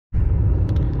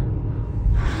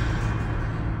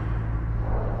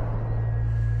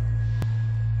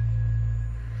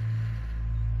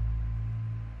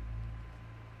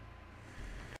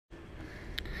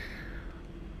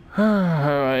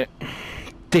Alright.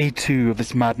 Day 2 of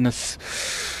this madness.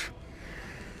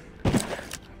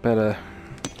 Better.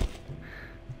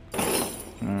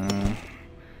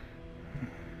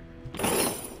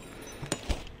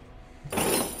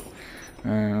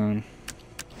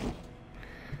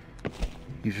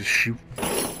 Use a shoe.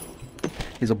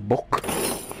 Here's a book.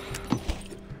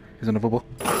 Here's another book.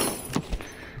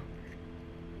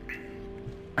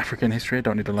 African history, I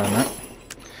don't need to learn that.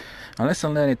 Unless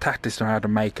I'm learning tactics on how to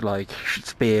make like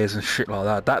spears and shit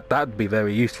like that, that'd be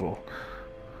very useful.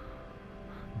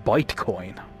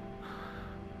 Bytecoin.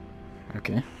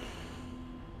 Okay.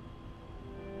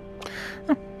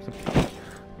 Oh,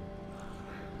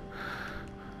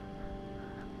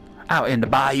 out in the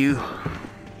bayou.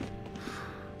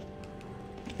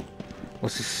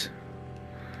 What's this?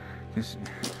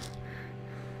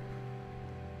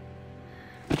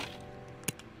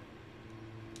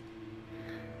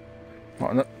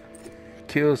 What? No.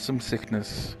 Cure some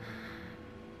sickness.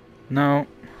 No.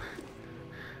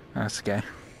 That's okay.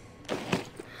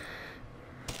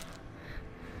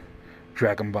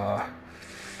 Dragon bar.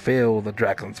 Feel the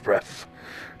dragon's breath.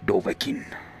 Dovahkiin.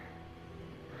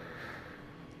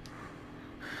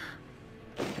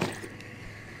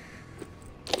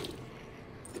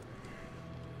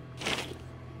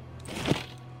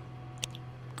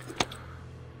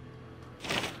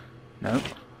 No.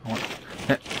 I want...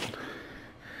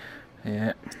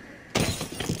 Yeah.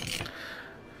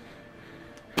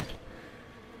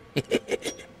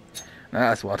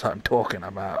 That's what I'm talking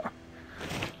about.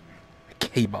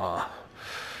 K-bar.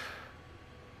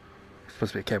 It's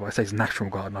supposed to be a K-bar. It says National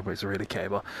Guard, but it's really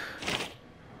K-bar.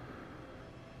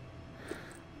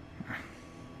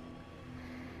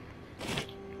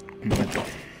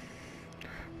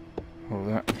 All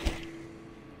that.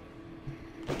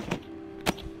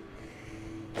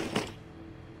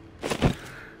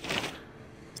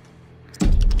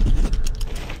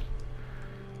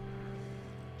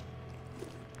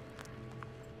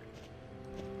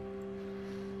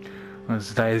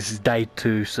 This is day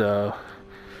 2, so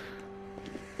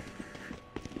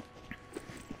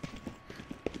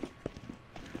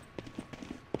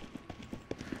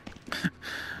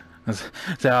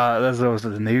that's also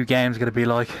the new game's gonna be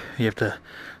like. You have to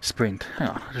sprint. Hang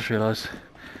on, I just realised.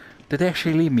 Did they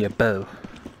actually leave me a bow?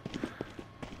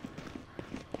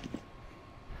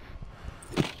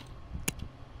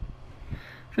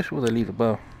 Just will they leave a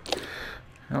bow? You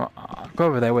know what, I'll go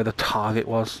over there where the target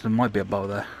was. There might be a bow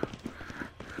there.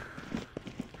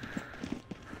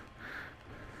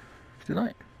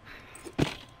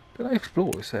 Did I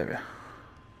explore this area?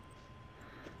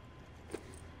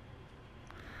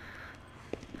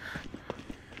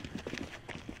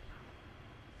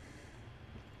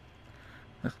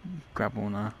 Let's grab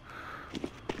one now.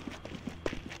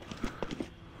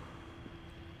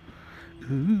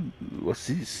 Ooh, what's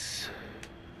this?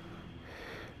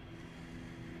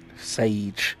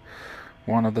 Sage.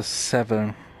 One of the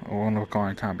 7. Or one of a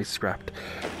kind can't be scrapped.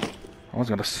 I was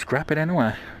gonna scrap it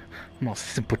anyway. I'm not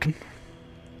simpleton.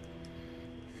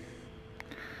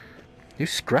 You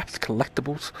scraps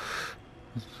collectibles.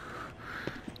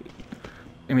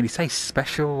 I mean, he says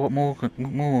special. What more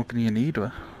can you need?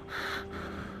 Well,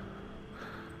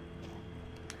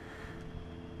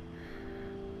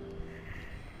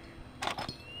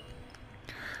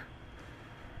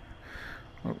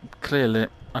 clearly,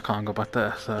 I can't go back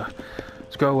there. So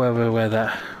let's go over where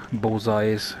that bullseye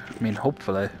is. I mean,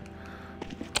 hopefully.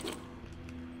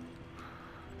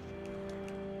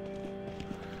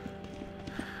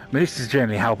 I mean, this is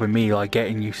generally helping me, like,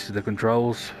 getting used to the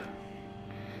controls.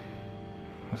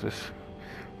 What's this?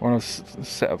 One of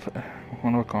set up.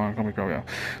 One of a kind. Can we go out?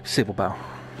 Civil bow.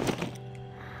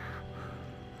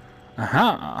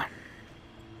 Aha!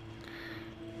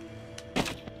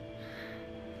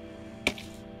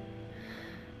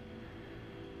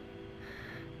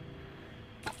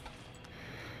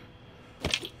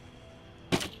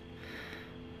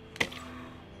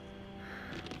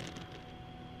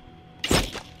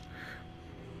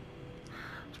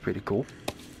 Pretty cool.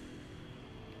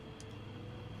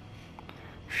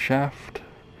 Shaft.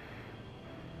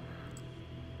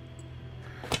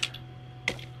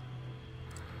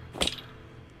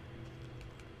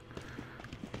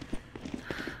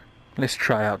 Let's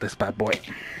try out this bad boy.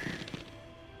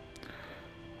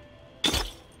 That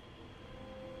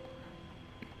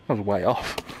was way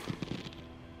off.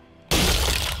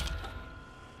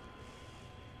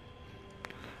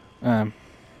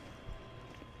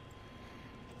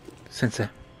 Sensei.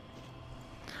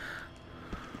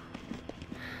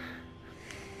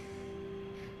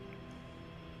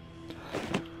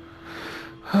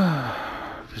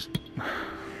 Just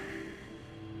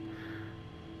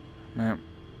Yeah.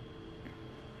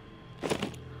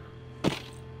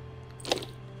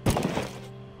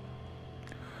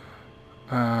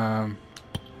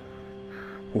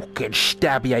 Fucking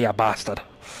stab you, you bastard.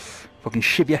 Fucking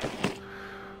shiv you.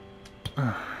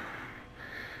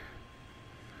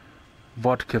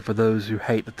 Vodka for those who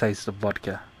hate the taste of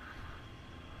vodka.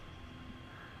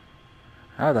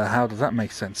 How the hell does that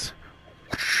make sense?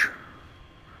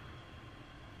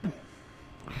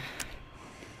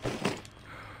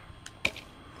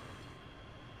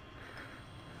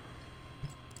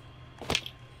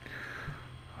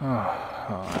 Oh.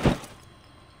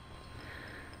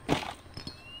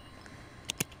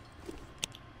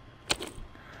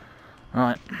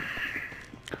 Alright.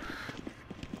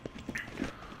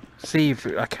 See if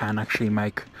I can actually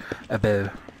make a bow.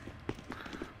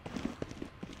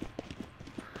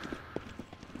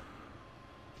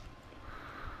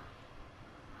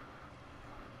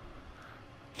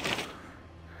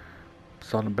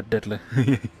 Silent but deadly.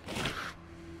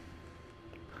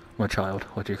 My child,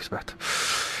 what do you expect?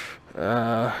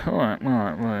 Alright,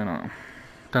 well, you know.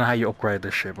 Don't know how you upgrade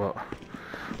this shit, but...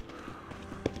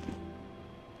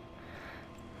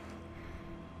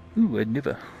 Ooh, I'd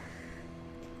never.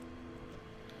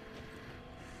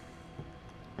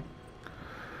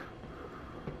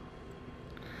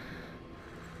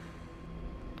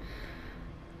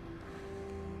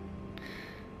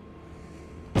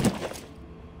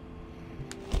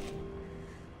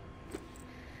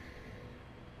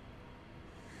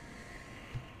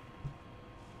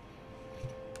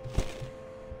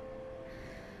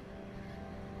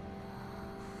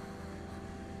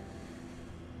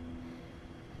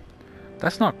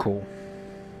 That's not cool.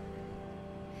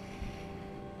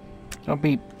 I'll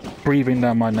be breathing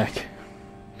down my neck.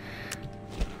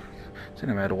 It's in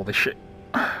about all this shit.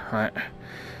 Right.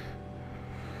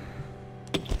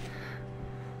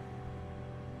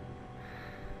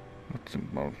 What's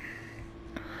involved?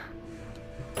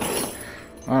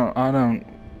 I don't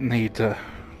need to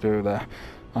do that.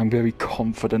 I'm very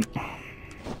confident.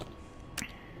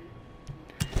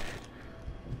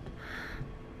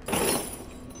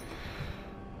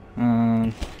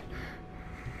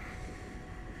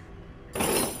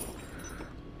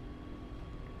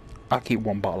 I'll keep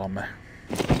one bottle on me.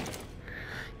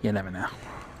 You never know.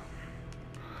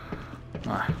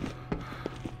 Right.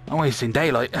 I'm wasting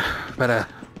daylight. Better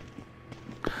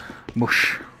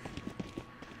mush.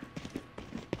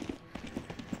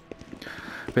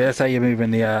 But that's how you're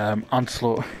moving the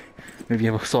onslaught. Move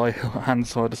your side, hand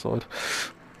side to side.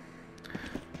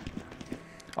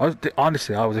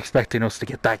 Honestly, I was expecting us to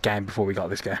get that game before we got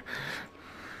this game.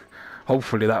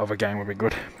 Hopefully that other game will be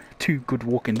good. 2 good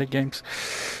Walking Dead games.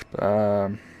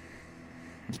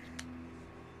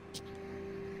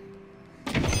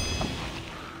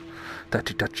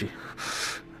 Touchy.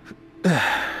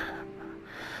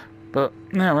 But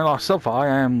yeah, I mean, like, so far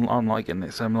I'm liking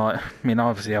this. I'm like, I mean,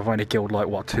 obviously I've only killed like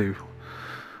what 2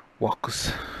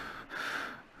 walkers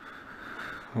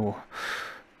or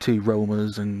 2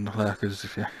 roamers and lurkers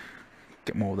if you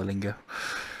get more of the lingo.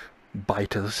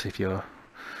 Biters if you're.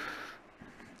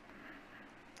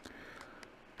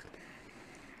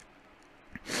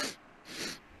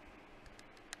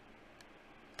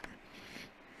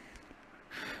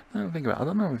 I don't think about it. I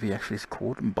don't know if he actually is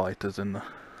called them biters in the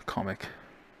comic.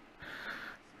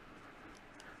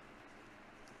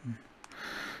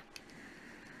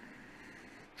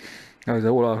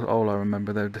 All I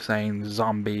remember, they were saying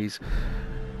zombies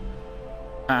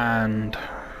and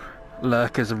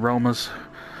lurkers and roamers.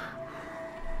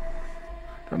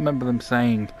 I remember them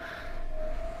saying.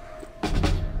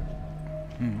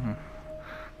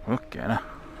 Okay now.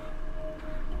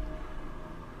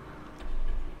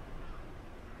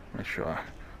 Make sure I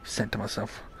center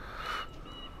myself.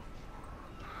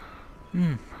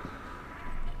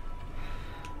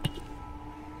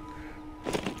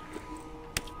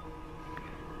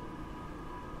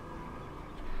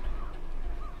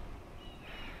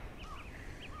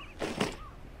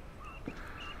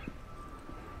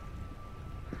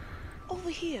 Over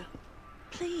here,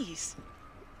 please.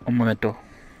 Un momento.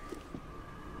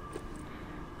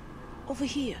 Over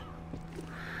here.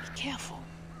 Be careful.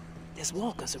 There's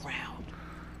walkers around.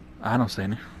 I don't see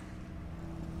any.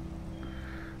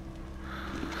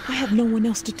 I have no one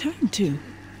else to turn to.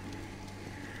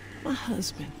 My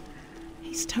husband,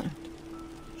 he's turned.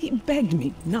 He begged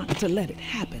me not to let it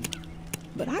happen,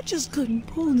 but I just couldn't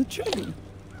pull the trigger.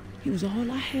 He was all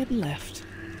I had left,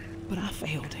 but I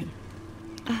failed him.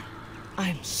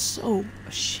 I'm so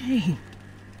ashamed.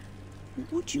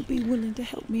 Would you be willing to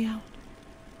help me out?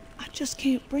 I just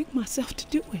can't bring myself to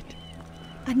do it.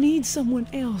 I need someone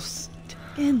else to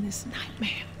end this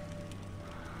nightmare.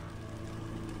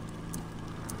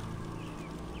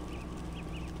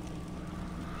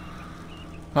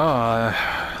 Oh,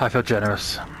 I feel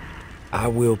generous. I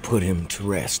will put him to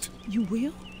rest. You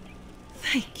will?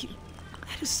 Thank you.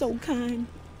 That is so kind.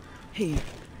 Here,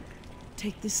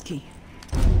 take this key.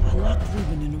 I locked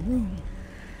Reuben in a room.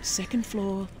 Second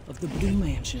floor of the Blue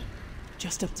Mansion,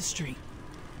 just up the street.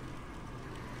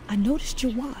 I noticed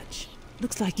your watch.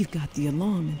 Looks like you've got the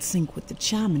alarm in sync with the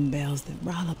chiming bells that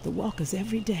rile up the walkers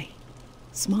every day.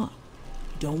 Smart.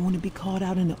 Don't want to be caught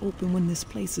out in the open when this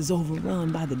place is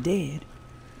overrun by the dead.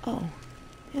 Oh,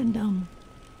 and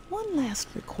one last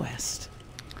request.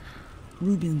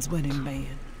 Reuben's wedding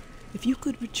band. If you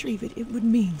could retrieve it, it would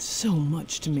mean so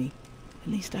much to me.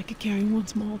 At least I could carry one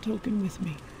small token with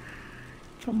me.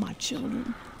 From my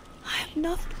children. I have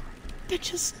nothing. They're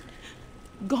just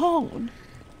gone.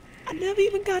 I never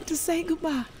even got to say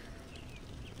goodbye.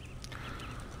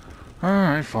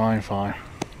 Alright, fine, fine.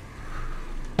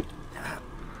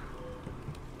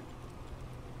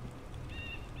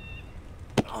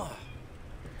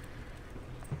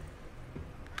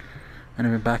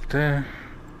 Anything back there?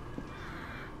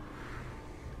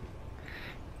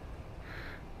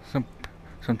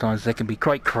 Sometimes they can be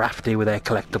quite crafty with their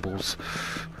collectibles.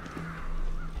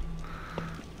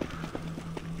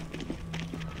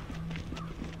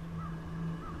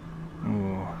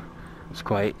 Ooh, it's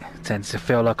quite tends to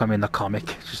feel like I'm in the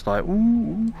comic. It's just like,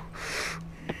 ooh.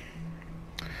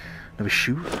 Another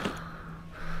shoe.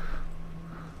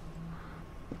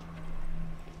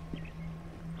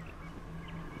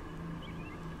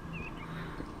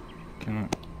 Can I?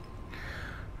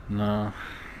 No.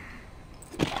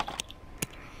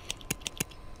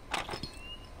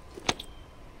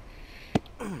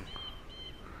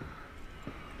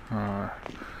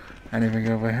 Anything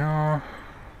over here?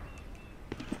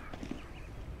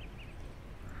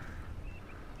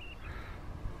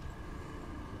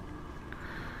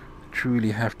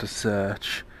 Truly have to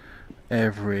search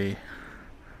every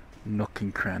nook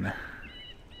and cranny.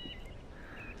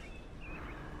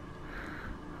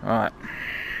 Alright.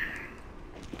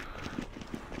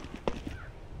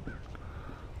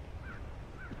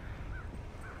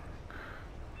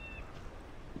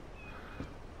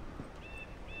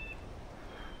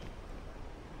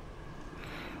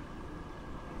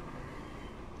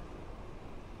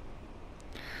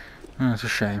 Oh, it's a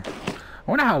shame.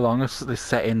 I wonder how long this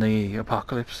set in the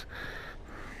apocalypse.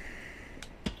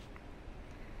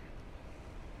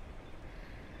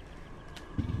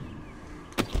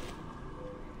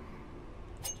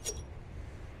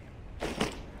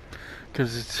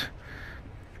 Because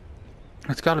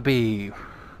it's got to be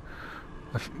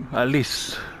at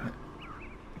least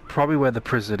probably where the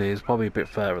prison is, probably a bit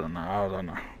further than that. I don't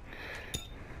know.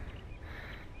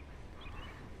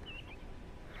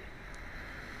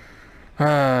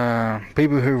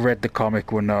 People who read the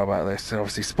comic will know about this.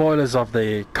 Obviously, spoilers of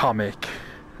the comic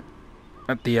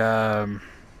at the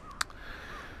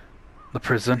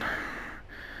prison.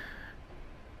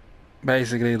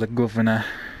 Basically, the governor.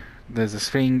 There's this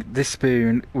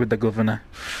spoon with the governor.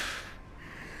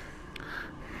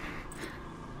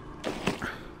 Let's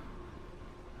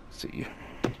see.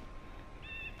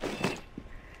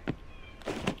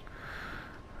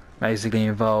 Basically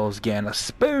involves getting a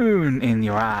spoon in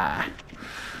your eye.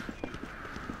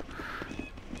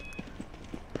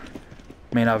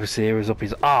 I mean, obviously it was up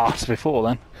his arse before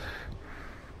then.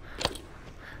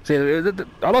 See,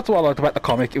 I liked what I liked about the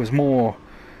comic. It was more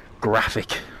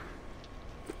graphic.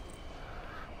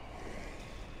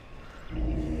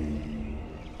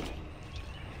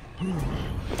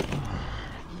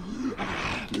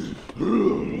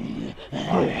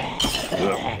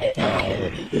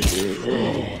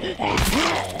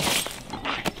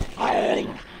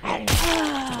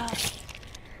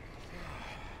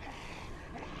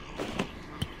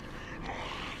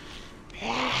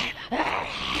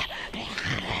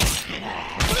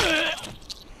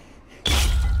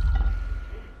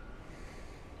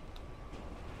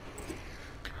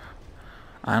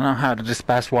 I know how to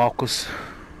dispatch walkers.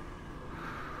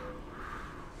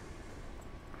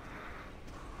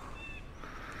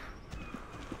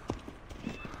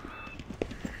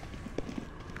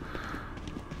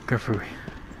 Go through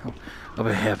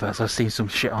over here first. I've seen some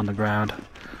shit on the ground.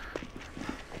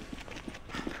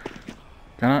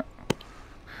 Can I?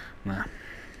 Nah.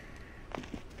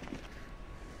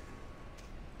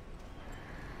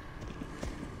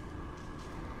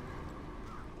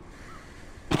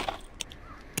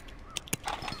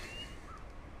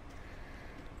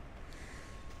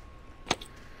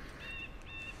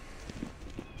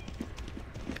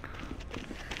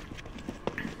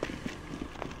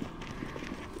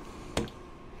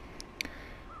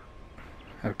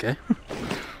 Okay.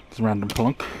 Just a random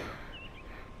plunk.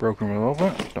 Broken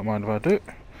revolver. Don't mind if I do.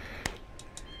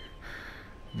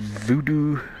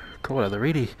 voodoo. God, they're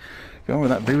really going with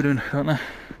that voodoo, don't they?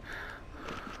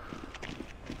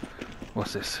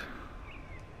 What's this?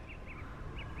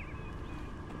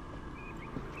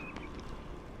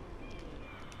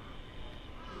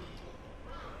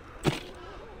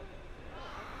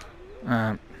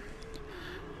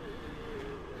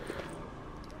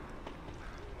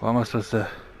 What am I supposed to...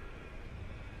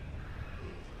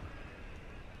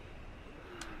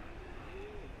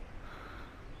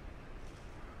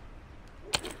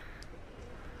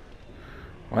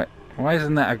 Why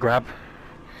isn't that a grab?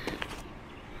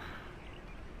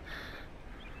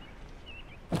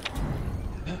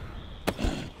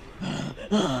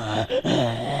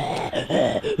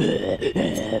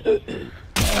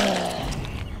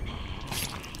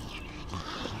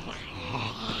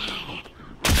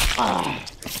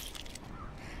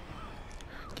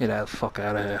 Get that fuck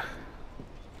out of here.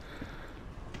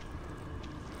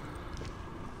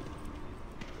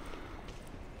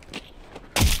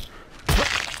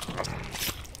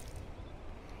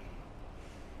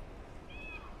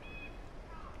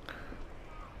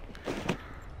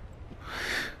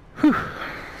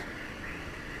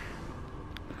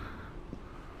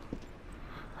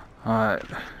 Alright,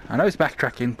 I know it's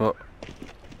backtracking, but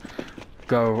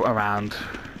go around.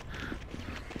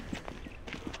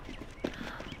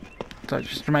 So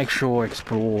just to make sure,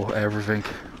 explore everything.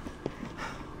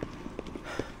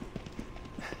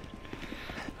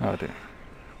 Oh, I didn't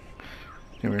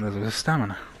realise there was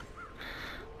stamina.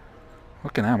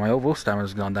 Fucking hell, my overall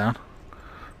stamina's gone down.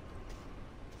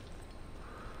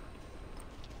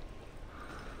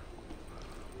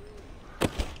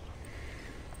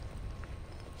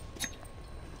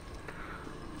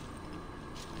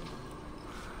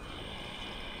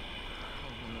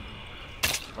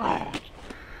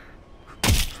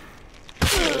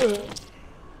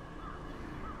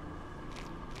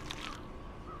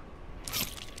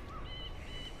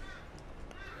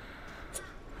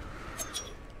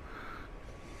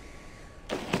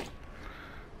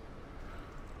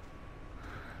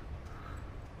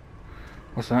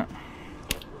 What's that?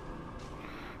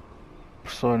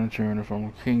 Poseidon journey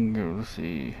from King of the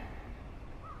Sea.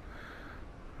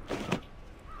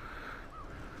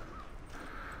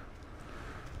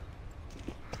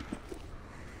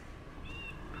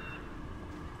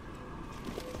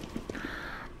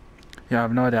 Yeah, I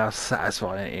have no idea how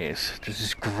satisfying it is.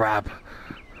 Just grab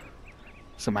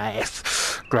some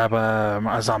ass, grab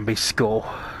a zombie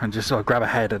skull, and just grab a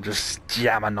head and just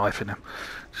jam a knife in him.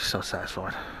 Just so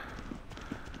satisfying.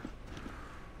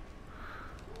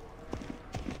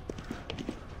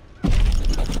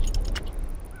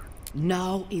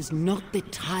 Now is not the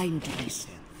time to be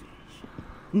selfish.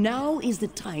 Now is the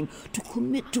time to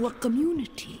commit to a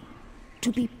community,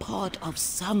 to be part of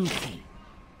something.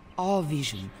 Our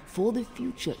vision for the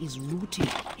future is rooted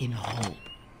in hope.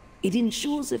 It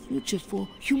ensures a future for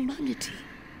humanity.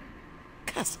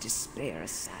 Cast despair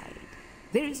aside.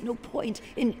 There is no point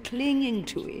in clinging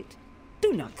to it.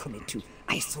 Do not commit to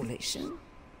isolation.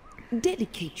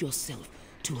 Dedicate yourself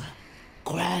to a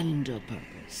grander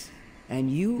purpose, and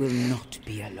you will not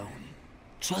be alone.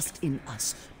 Trust in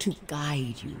us to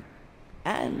guide you,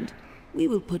 and we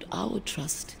will put our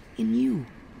trust in you.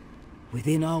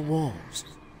 Within our walls,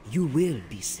 you will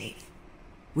be safe.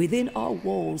 Within our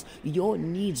walls, your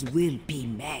needs will be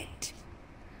met.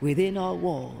 Within our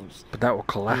walls, But that will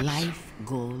collapse. life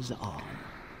goes on.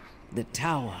 The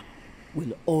tower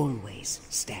will always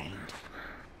stand.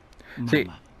 See,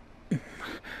 Mama.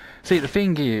 See, the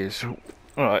thing is,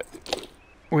 alright,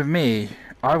 with me,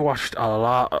 I watched a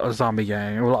lot of zombie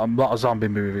games, a lot of zombie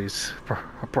movies,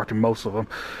 probably most of them.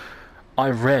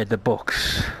 I've read the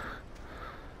books,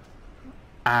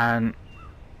 and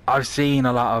I've seen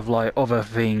a lot of like other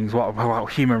things,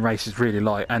 what human race is really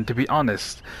like, and to be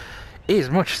honest, it is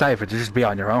much safer to just be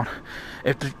on your own.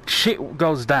 If the shit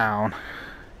goes down,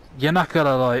 you're not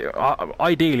gonna like,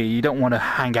 ideally you don't want to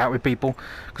hang out with people,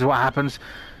 because what happens,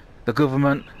 the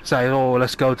government says, oh,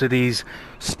 let's go to these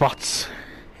spots,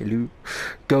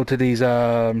 go to these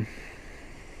I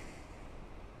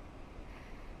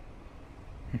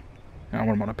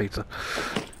want a pizza.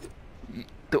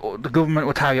 The government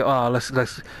will tell you, oh,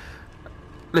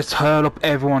 let's hurl up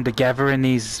everyone together in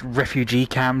these refugee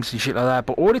camps and shit like that.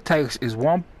 But all it takes is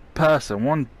one person,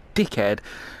 one dickhead,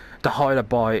 to hide a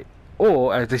bite,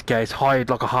 or as this case, hide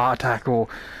like a heart attack or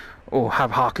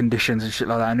have heart conditions and shit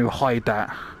like that, and who hide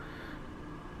that.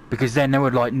 Because then they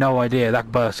would like no idea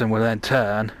that person will then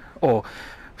turn, or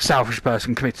selfish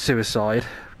person commit suicide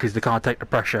because they can't take the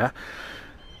pressure,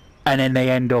 and then they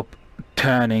end up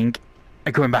turning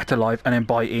and going back to life and then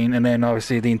biting, and then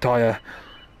obviously the entire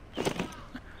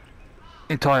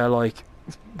entire like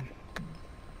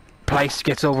place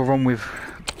gets overrun with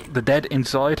the dead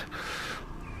inside.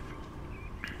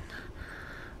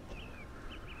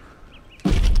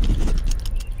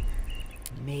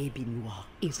 Maybe Noir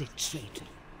is a traitor.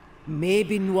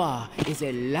 Maybe Noir is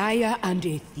a liar and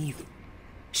a thief.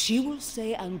 She will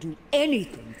say and do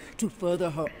anything to further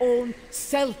her own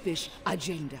selfish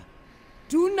agenda.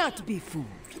 Do not be fooled.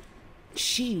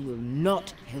 She will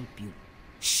not help you.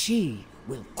 She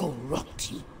will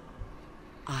corrupt you.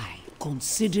 I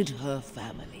considered her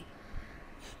family.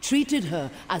 Treated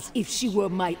her as if she were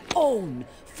my own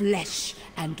flesh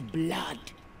and blood.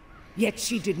 Yet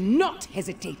she did not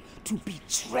hesitate to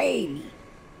betray me.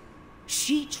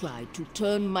 She tried to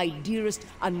turn my dearest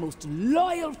and most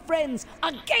loyal friends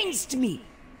against me.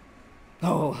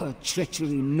 Oh, her treachery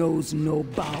knows no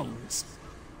bounds.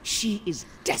 She is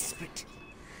desperate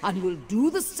and will do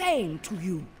the same to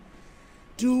you.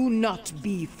 Do not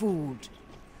be fooled.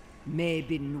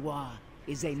 Maybe Noir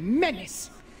is a menace.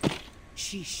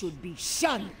 She should be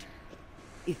shunned.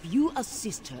 If you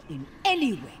assist her in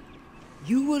any way,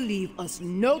 you will leave us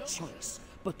no choice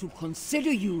but to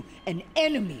consider you an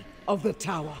enemy of the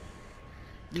Tower.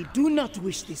 We do not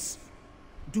wish this.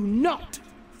 Do not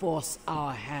force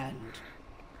our hand.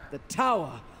 The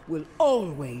Tower will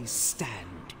always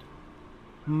stand.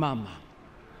 Mama.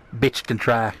 Bitch can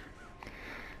try.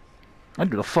 I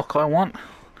do the fuck I want.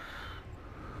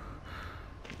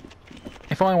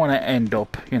 If I want to end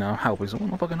up, you know, helping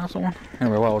someone, I'll fucking help someone.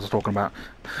 Anyway, what was I talking about?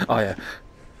 Oh yeah.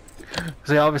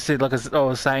 See, obviously, like I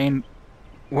was saying,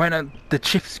 when the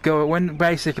chips go, when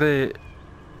basically,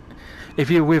 if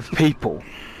you're with people,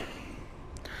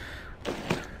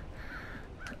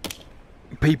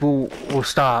 people will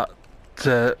start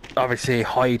to obviously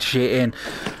hide shit in.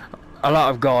 A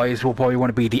lot of guys will probably want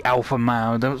to be the alpha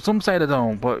male. Some say they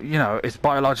don't, but you know, it's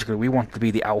biologically we want to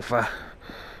be the alpha.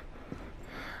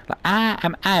 Like, I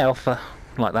am alpha,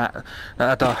 like that.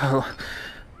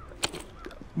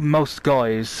 Most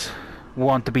guys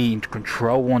want to be in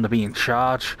control, want to be in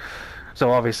charge.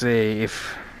 So obviously,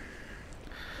 if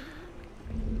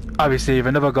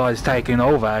another guy's taking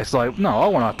over, it's like, no, I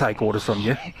want to take orders from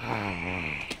you.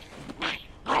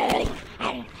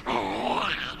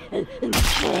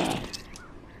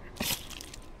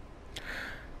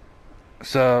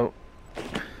 So,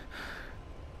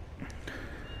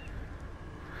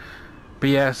 but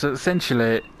yeah, so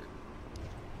essentially,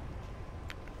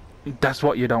 that's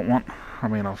what you don't want. I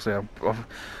mean, obviously,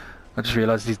 I just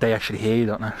realised they actually hear you,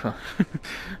 don't they? So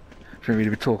shouldn't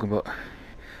really be talking, but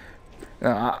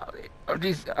I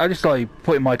just like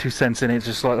putting my 2 cents in it.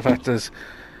 Just like the fact is,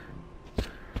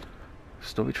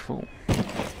 storage full.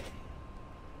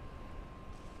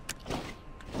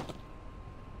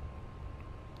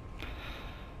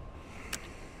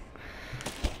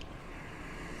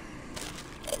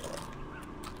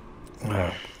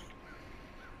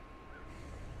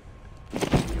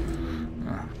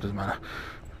 Doesn't matter.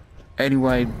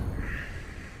 Anyway,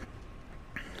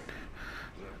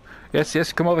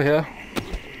 yes, come over here.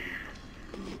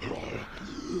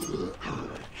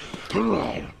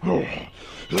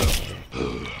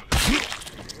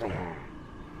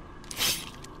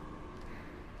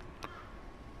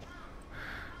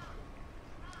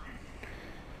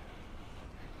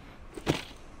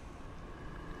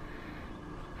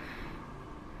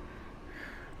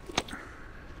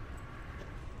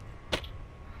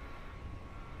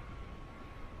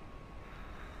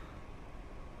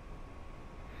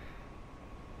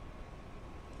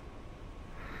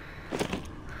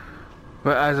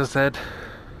 But as I said,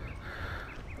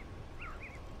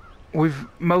 with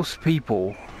most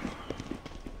people,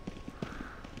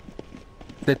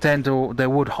 they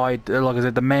would hide. Like I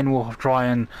said, the men will try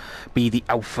and be the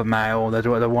alpha male. They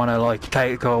want to like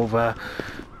take over,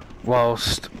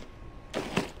 whilst,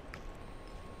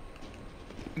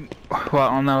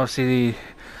 well, and obviously,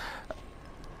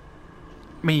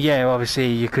 I mean, yeah,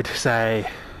 obviously you could say,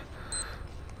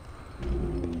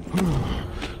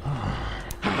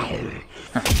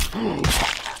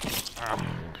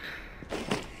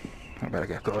 I better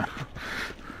get going.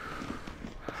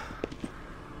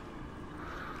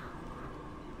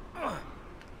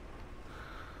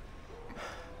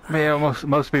 Yeah,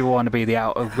 most people want to be the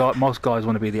alpha. Most guys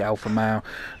want to be the alpha male.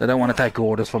 They don't want to take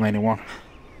orders from anyone.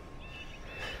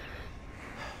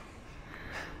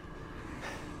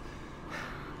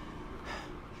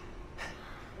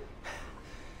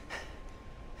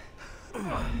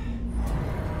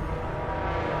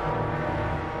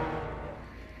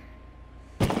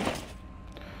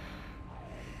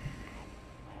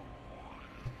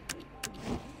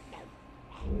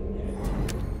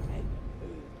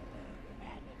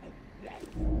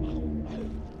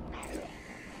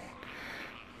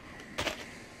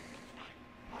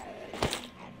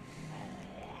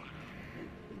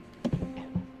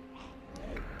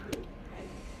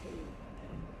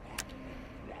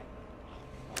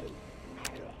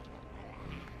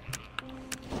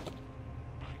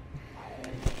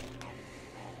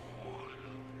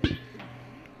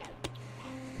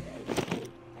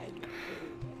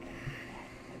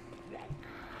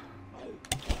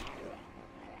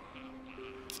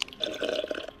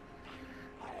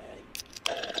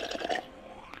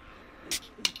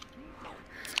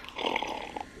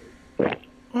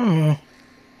 Ah,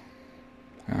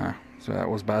 so that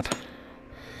was bad.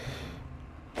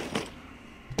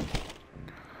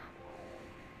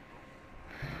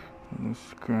 The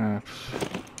scraps.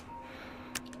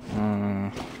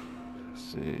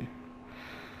 Let's see.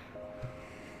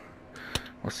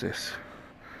 What's this?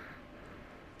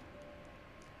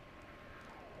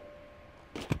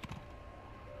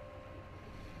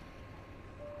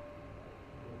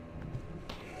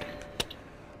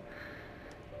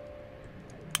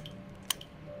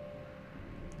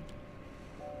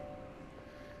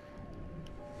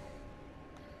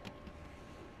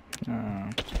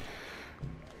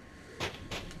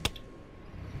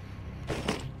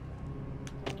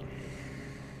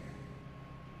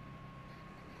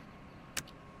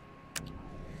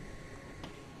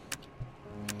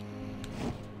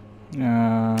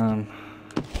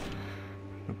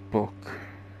 The book.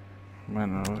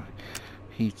 Manual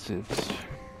adhesives.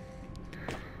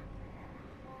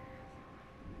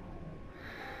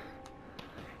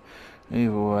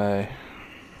 Either way.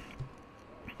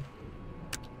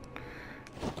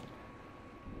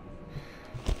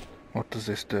 What does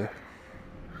this do?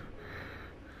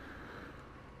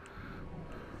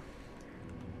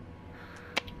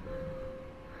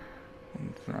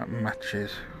 That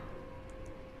matches.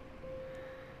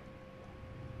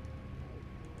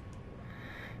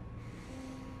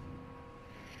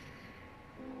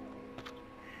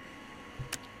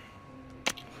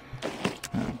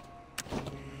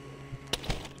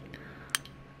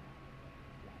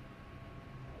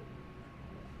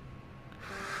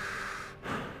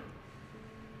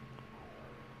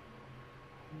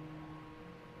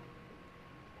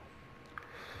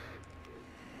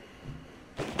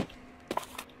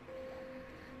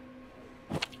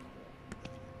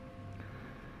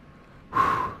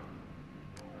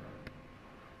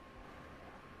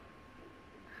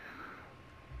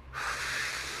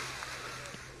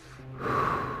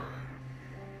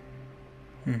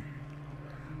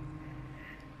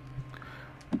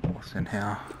 What's in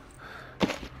here?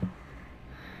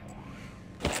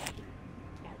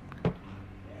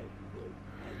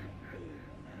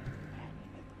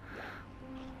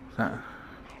 What's that? Oh,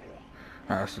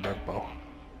 that's the dog bowl.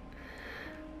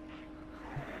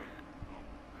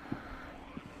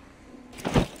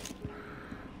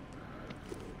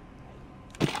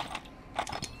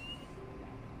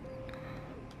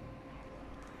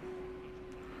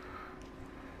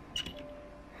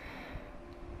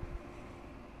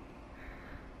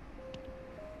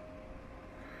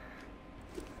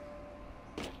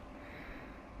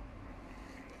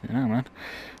 Yeah, man.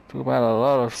 Talk about a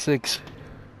lot of six.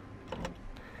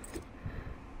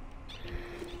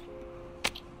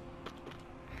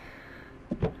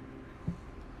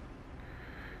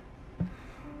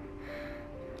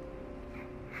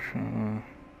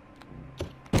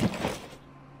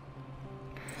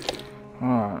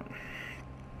 Alright.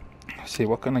 Let's see,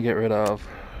 what can I get rid of?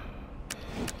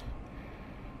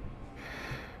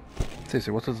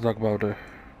 Seriously, what does the dog bowl do?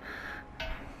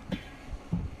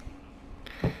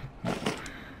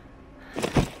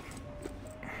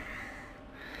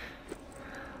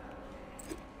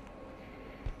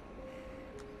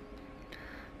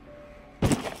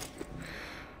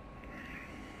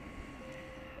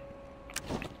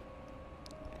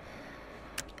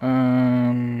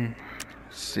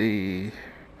 Let's see.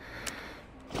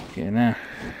 Okay, now.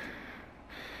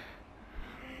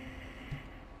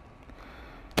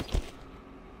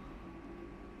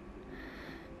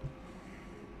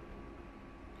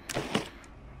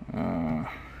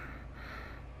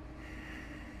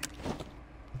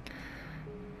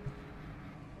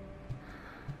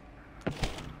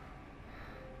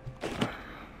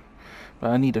 But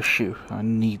I need a shoe. I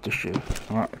need the shoe.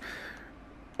 Alright.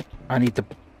 I need the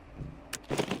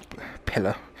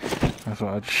pillow. That's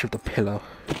why I just shift the pillow.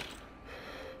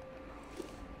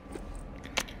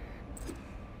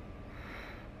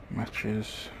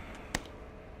 Matches.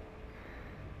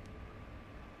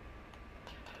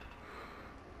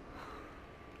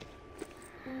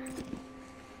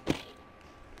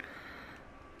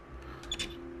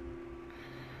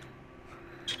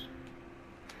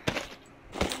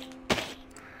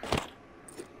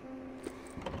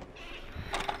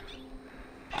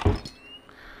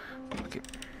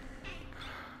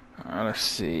 Let's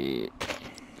see.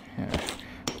 Yeah.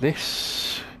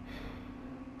 This.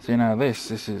 See now,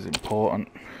 this is important.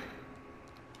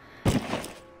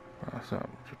 Right, so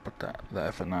just put that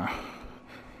there for now.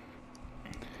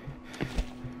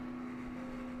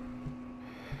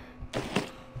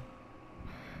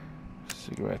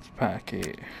 Cigarettes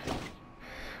packet.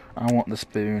 I want the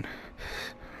spoon.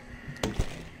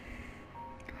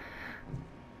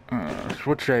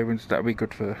 wood shavings, that'd be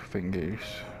good for thingies.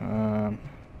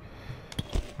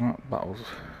 Battles.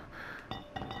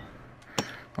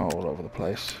 All over the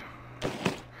place.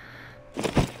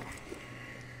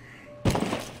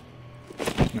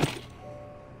 No.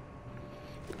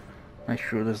 Make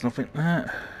sure there's nothing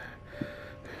there.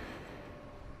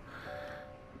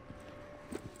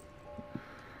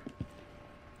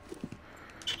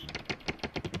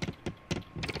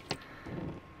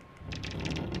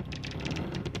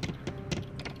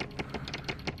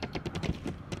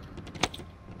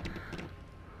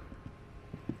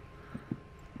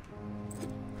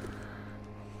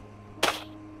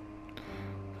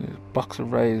 Box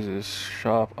of razors,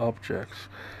 sharp objects.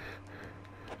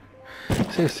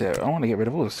 Seriously, I want to get rid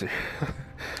of all this. There's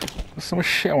so much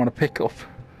shit I want to pick up.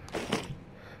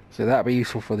 So that'd be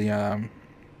useful for the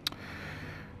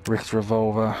Rick's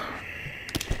revolver.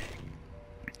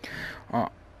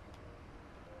 But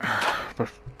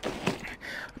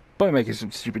probably making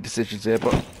some stupid decisions here,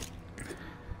 but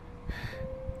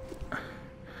I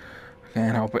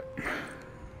can't help it.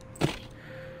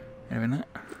 Having that.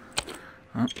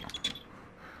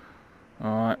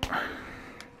 Alright.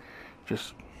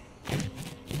 Just.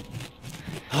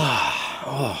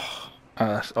 Oh,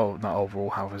 not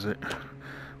overall health, is it?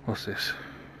 What's this?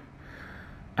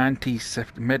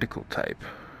 Antiseptic medical tape.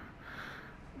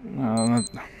 I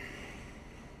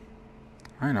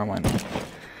know, I know.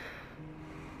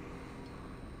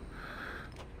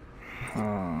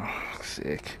 Oh,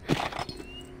 sick.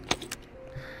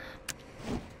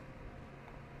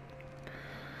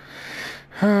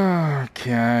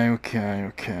 Okay.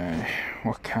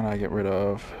 What can I get rid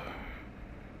of?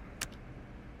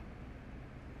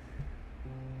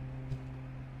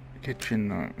 Kitchen,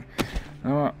 no. You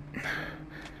know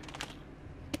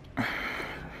what?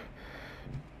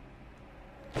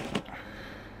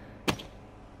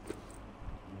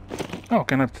 Oh,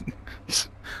 can I?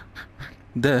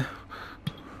 There.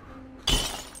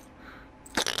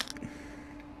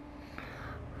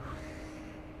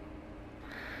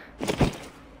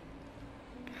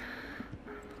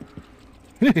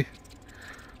 Oh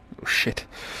shit.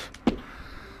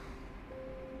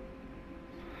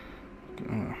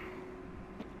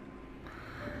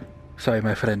 Sorry,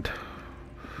 my friend.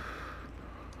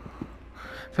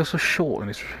 I feel so short in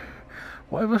this.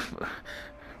 Why do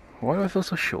I feel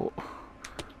so short?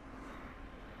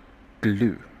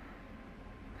 Glue.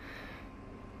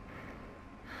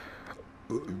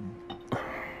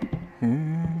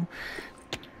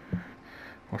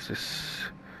 What's this?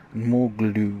 More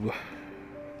glue.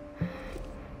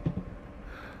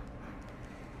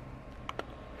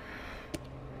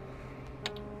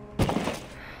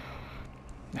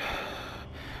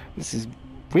 This is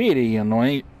really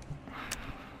annoying.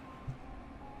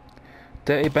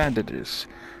 Dirty bandages.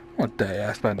 What dirty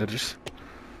ass bandages?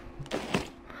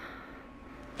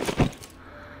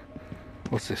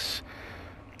 What's this?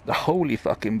 The Holy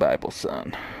fucking Bible,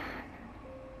 son.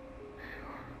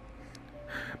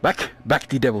 Back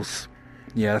the devils.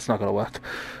 Yeah, that's not gonna work.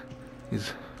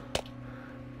 He's...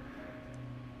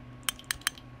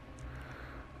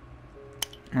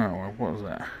 Oh, what was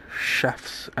that?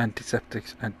 Shafts,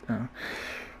 antiseptics, and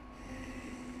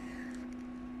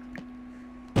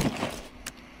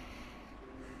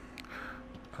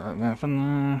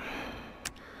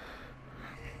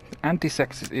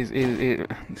anti-sex is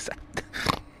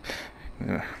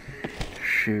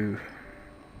shoe,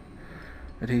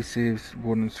 adhesives,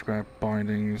 wooden scrap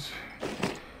bindings.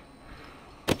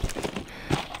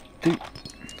 Dude,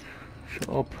 shut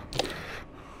up.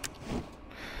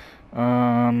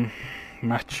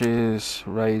 Matches,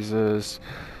 razors.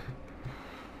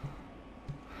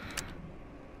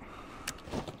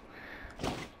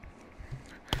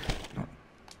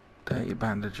 Dirty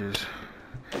bandages.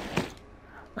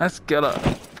 That's gonna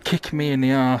kick me in the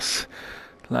ass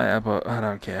later, but I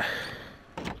don't care.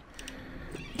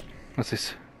 What's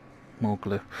this? More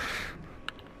glue.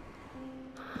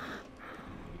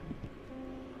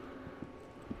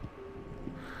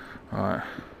 Alright.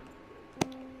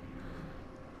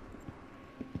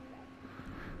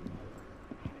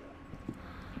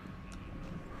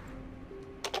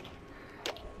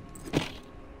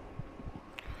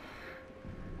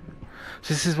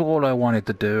 So this is all I wanted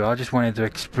to do. I just wanted to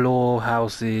explore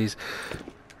houses,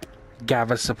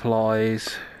 gather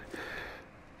supplies.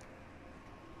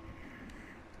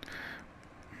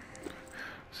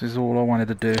 This is all I wanted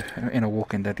to do in a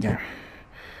Walking Dead game.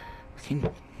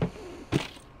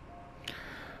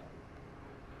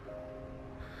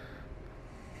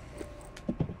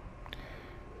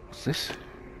 What's this?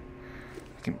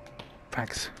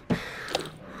 Fags.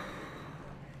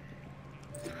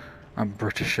 I'm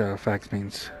British, so fags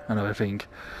means another thing.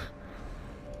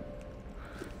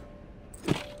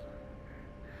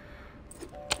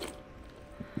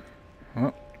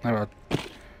 Oh, I got a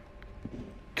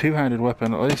two-handed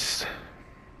weapon at least.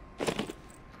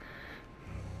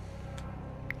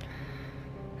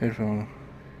 Headphone.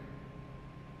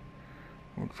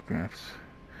 Wood scraps.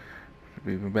 Should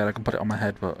be even better. I can put it on my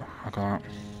head, but I can't.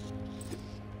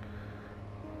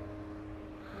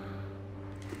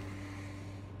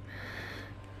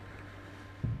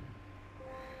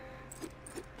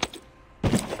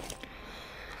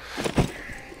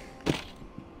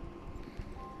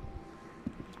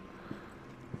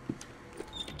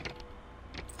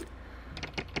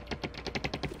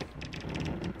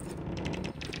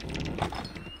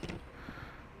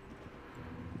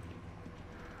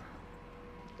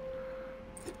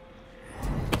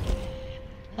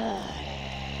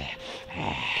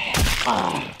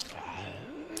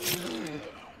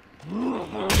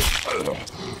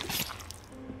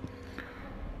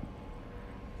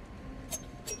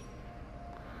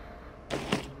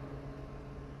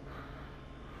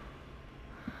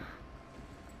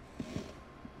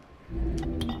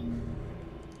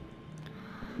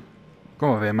 Come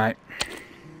over here, mate.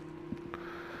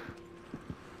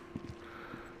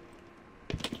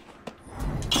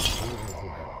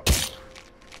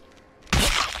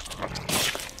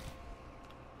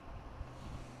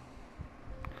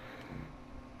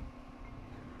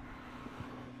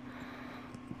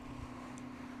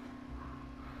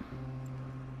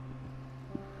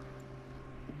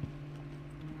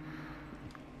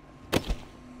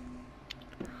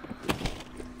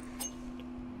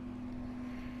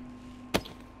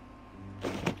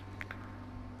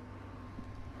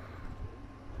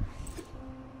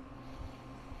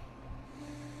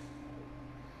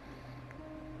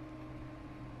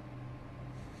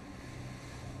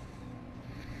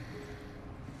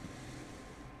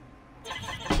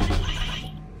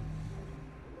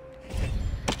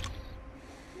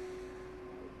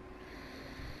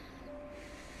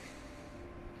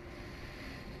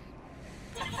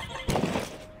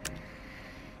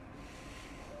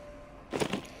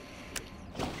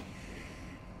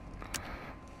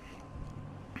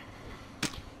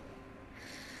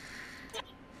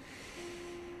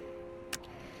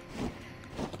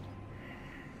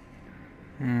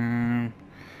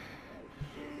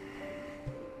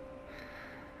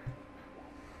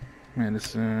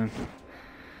 Medicine.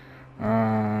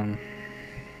 I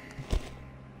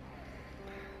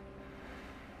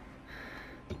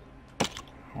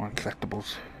want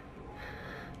collectibles.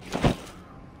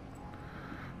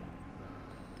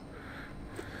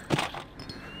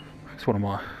 It's one of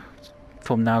my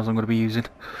thumbnails I'm going to be using.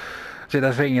 See,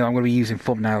 that's the thing, I'm going to be using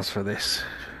thumbnails for this.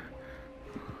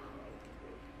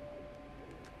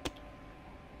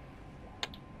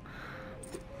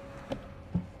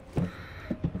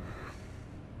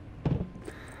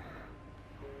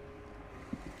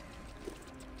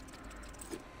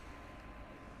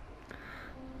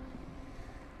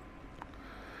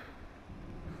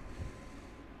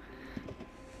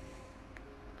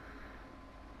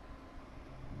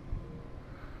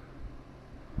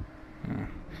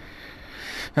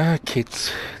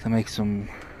 Kids, they make some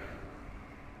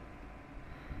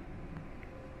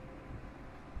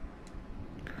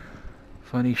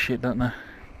funny shit, don't they?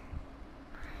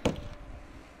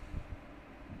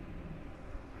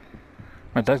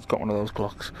 My dad's got one of those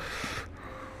clocks.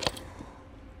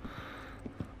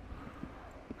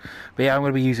 But yeah, I'm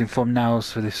going to be using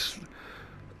thumbnails for this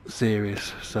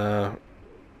series, so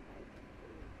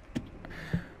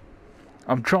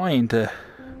I'm trying to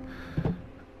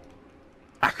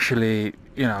actually,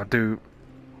 you know, do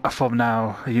a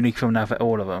thumbnail, a unique thumbnail for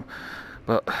all of them,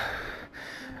 but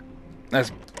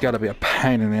that's got to be a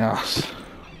pain in the ass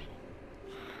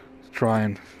to try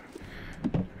and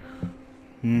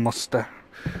muster.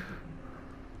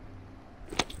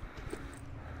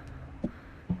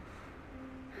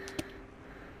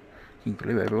 King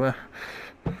blue everywhere.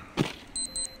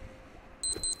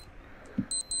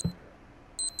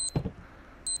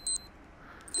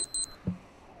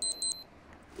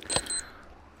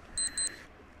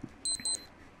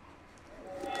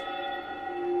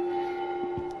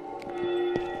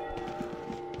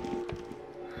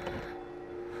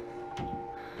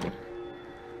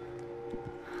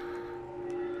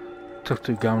 Took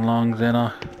too damn long, then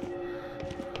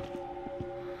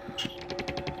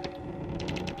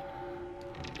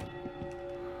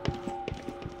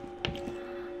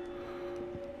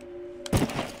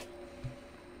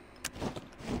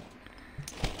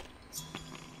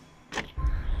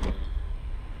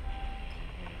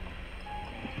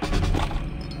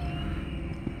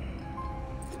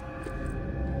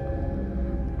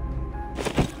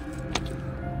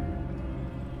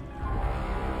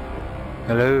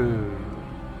Hello?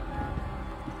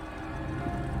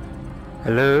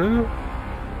 Hello?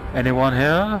 Anyone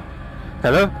here?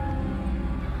 Hello?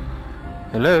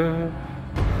 Hello?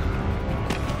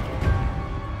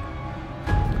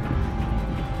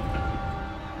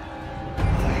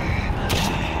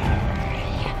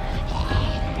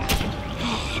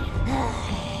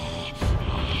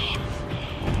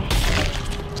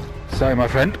 Sorry, my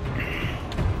friend.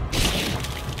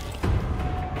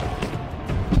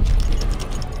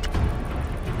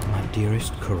 My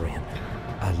dearest Corinne,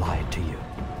 I lied to you.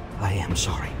 I am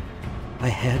sorry. I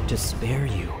had to spare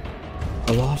you.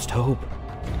 I lost hope.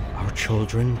 Our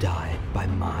children died by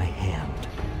my hand.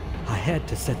 I had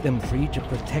to set them free to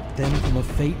protect them from a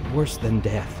fate worse than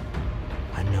death.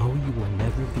 I know you will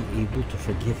never be able to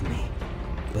forgive me,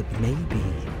 but maybe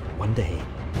one day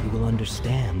you will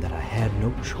understand that I had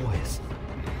no choice.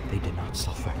 They did not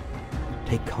suffer.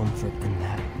 Take comfort in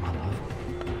that, my love.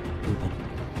 Ruben.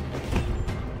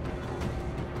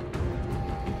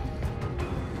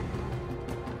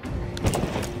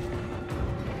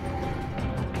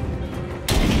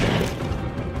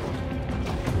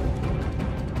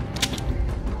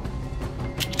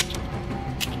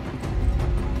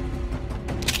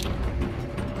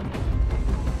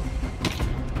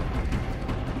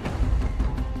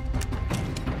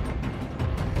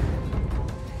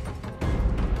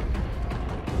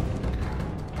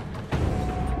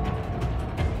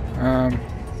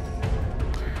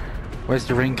 Where's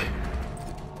the ring?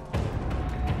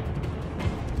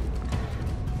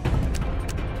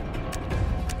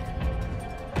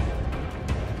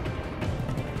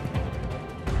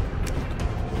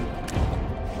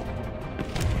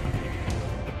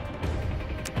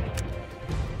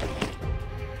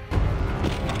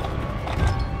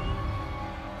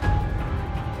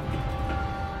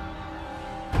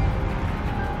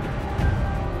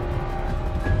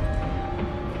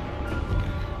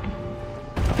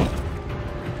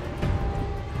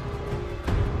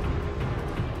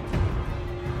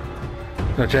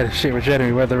 No, shit, we're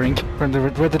Jeremy. Where the ring?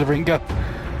 Where did the ring go?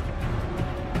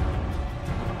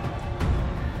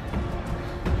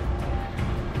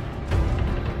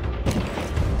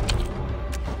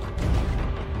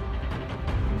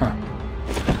 Huh.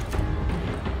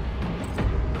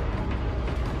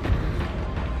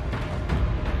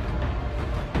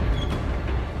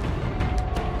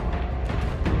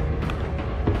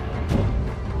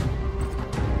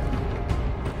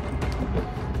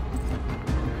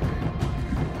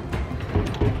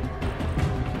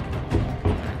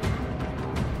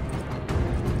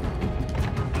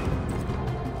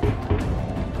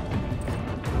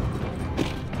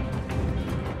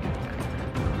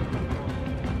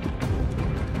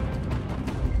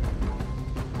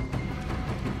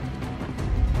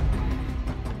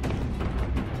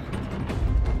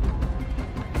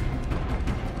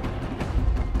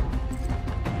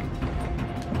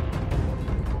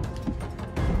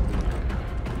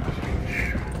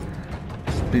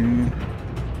 Spoon.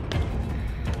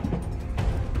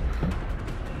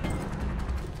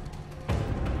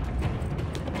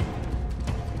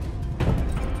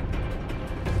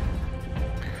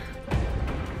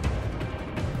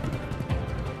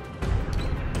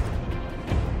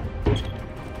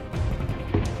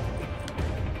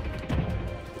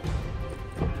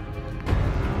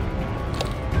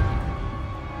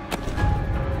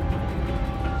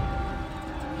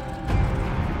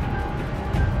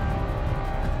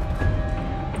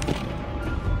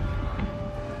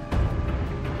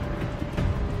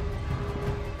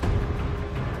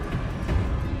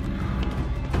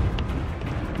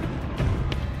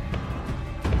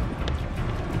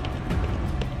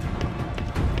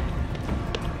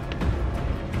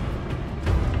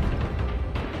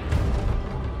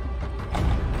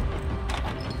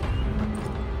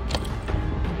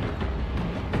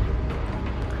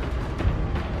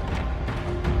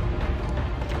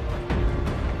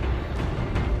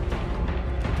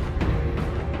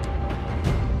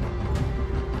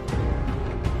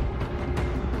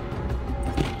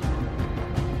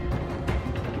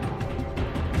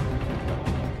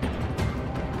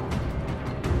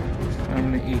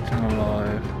 Eaten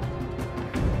alive.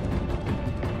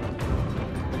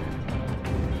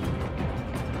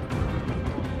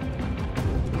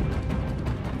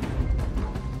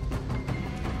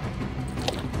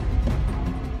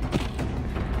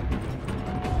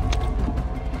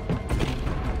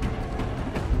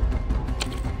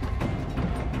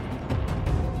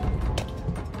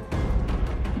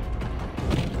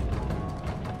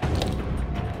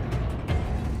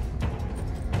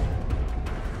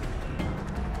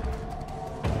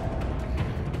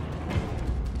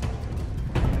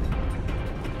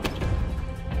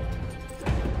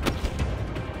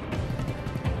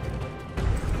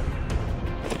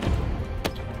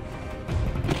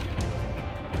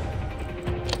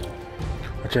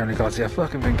 generally can't see a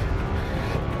fucking thing.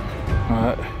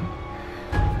 Alright.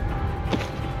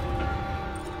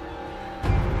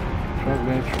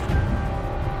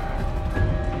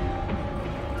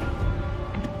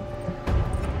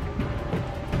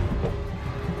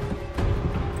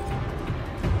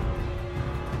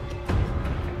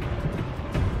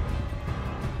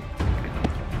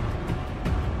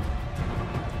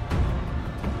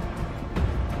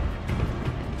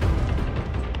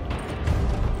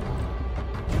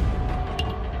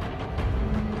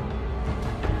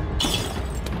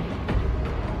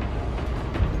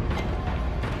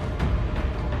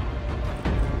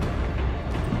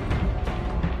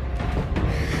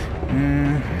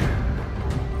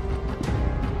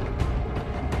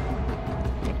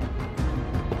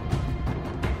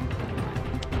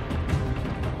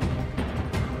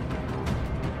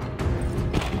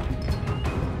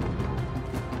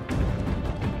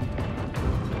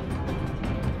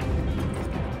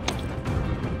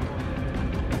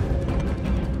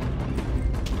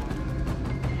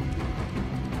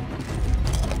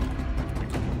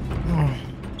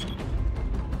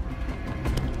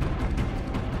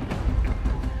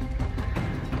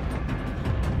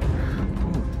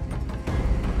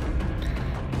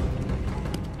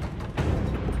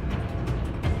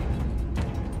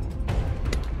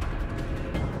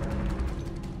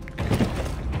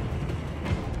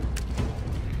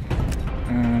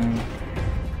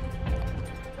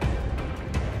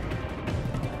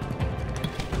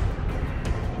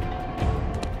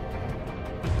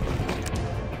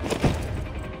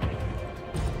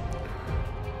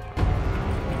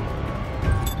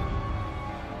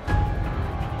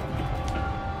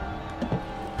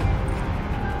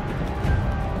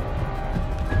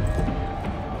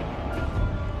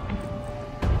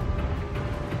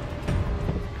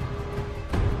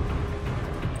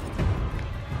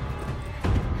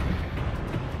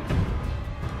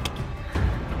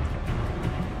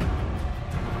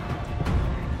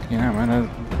 Yeah, man,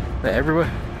 they're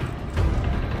everywhere.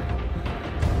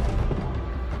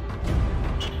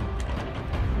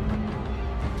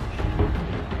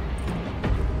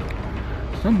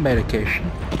 Some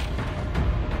medication.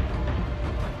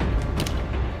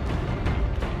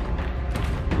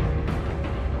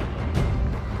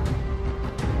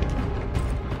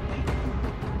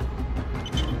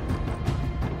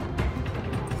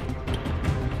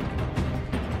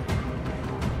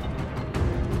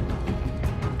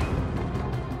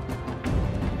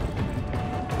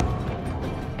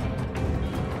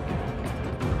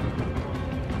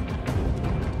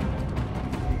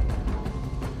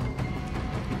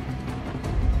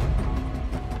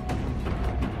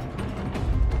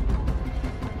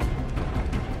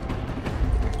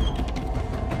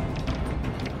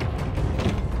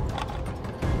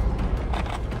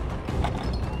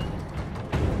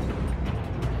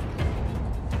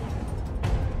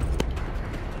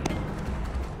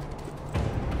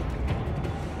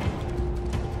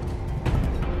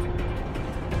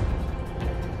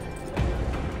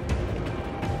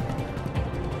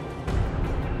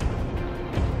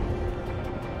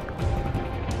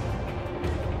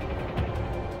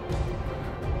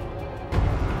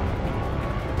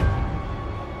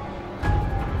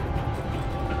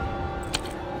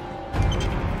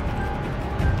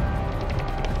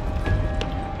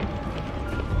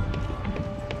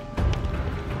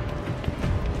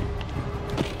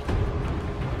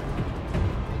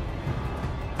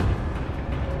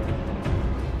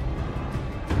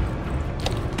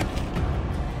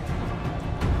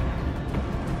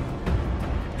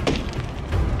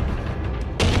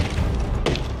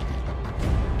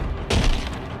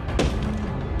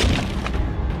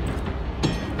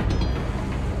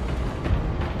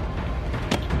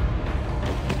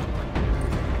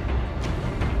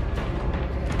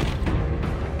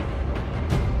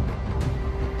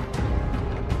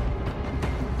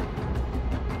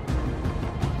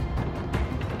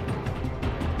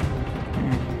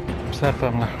 Sa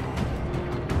femme là.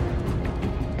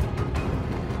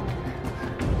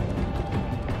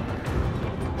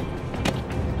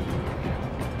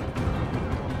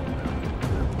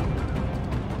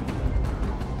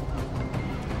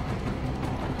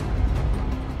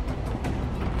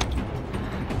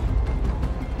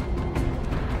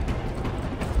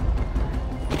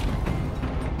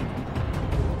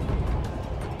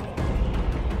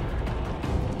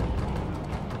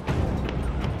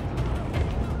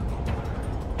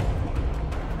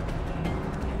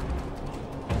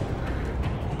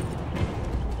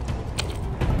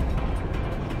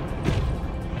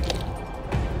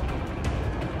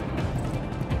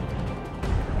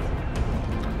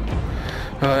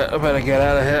 Alright, I better get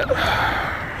out of here.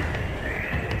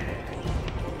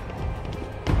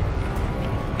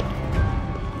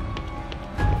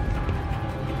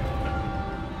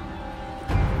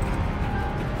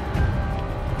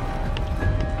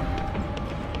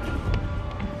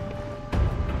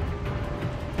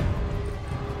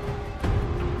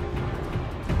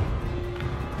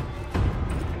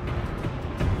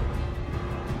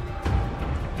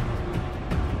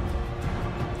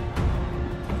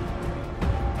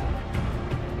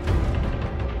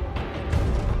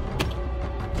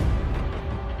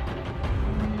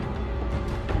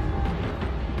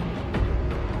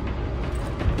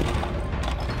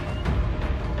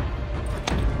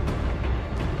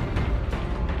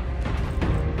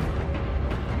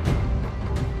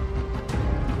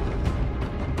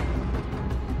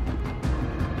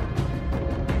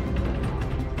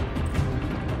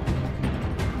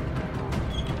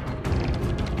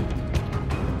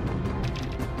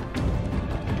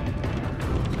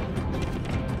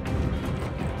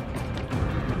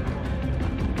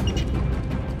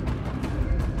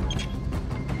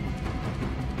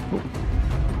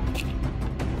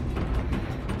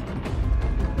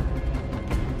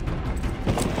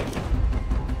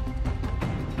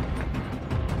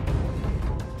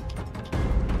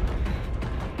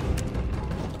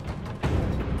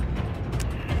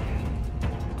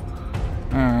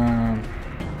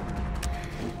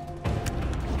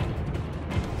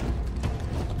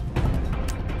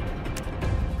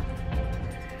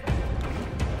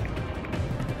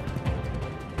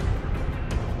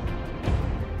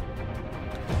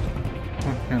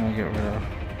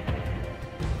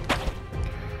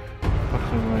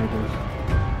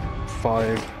 there's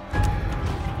 5.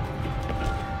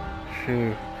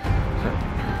 Shoot.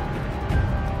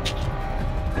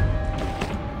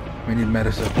 We need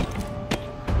medicine.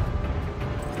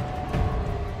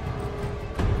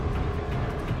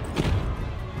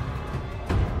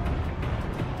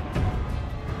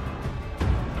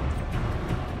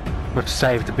 But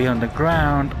safe to be on the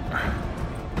ground.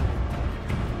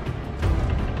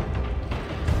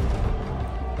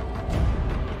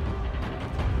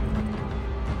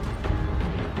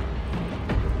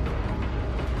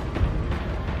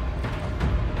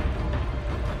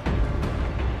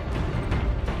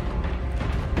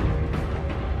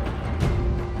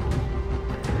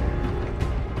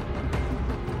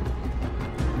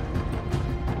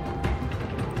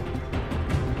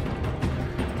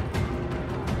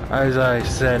 As I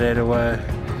said anyway,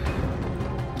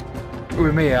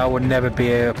 with me I would never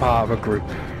be a part of a group.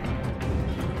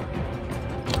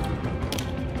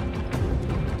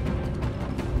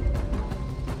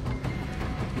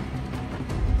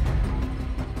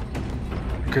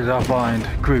 Because I find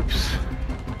groups,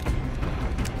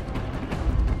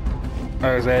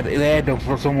 as I said, they end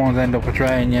up, someone end up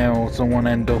betraying you or someone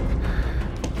end up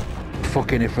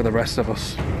fucking it for the rest of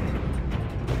us.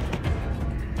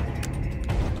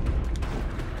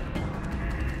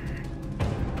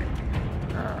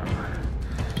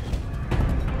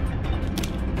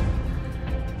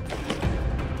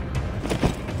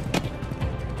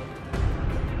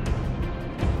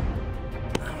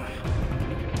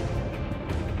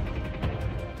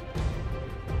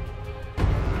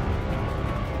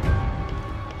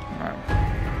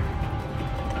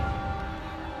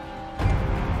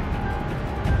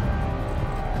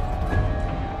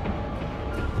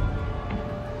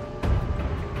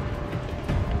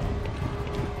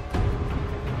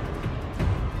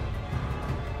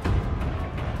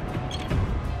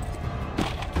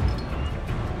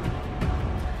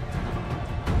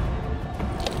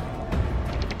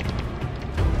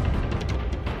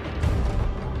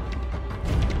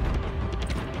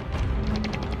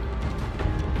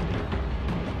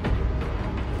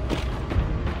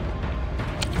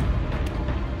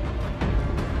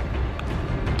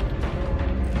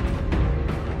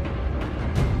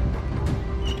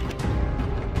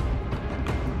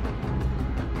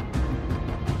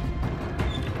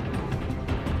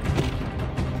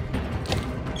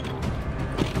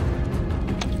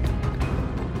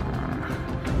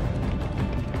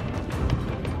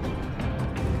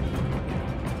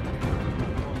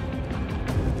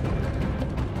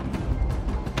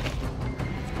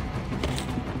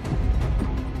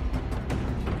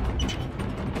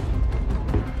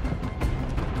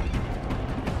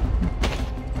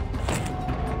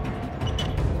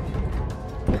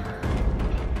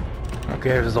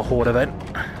 Okay, there's a horde event.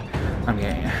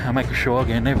 I'm making sure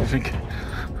again everything.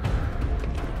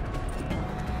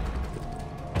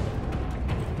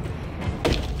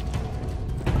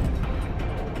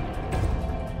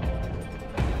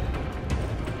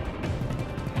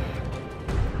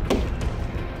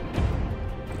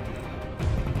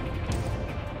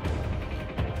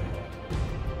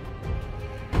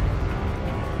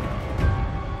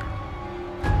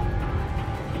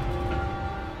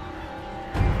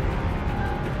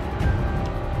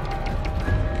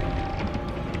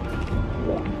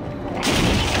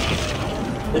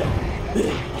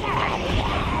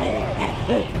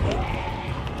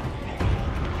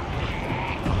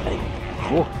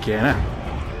 Okay,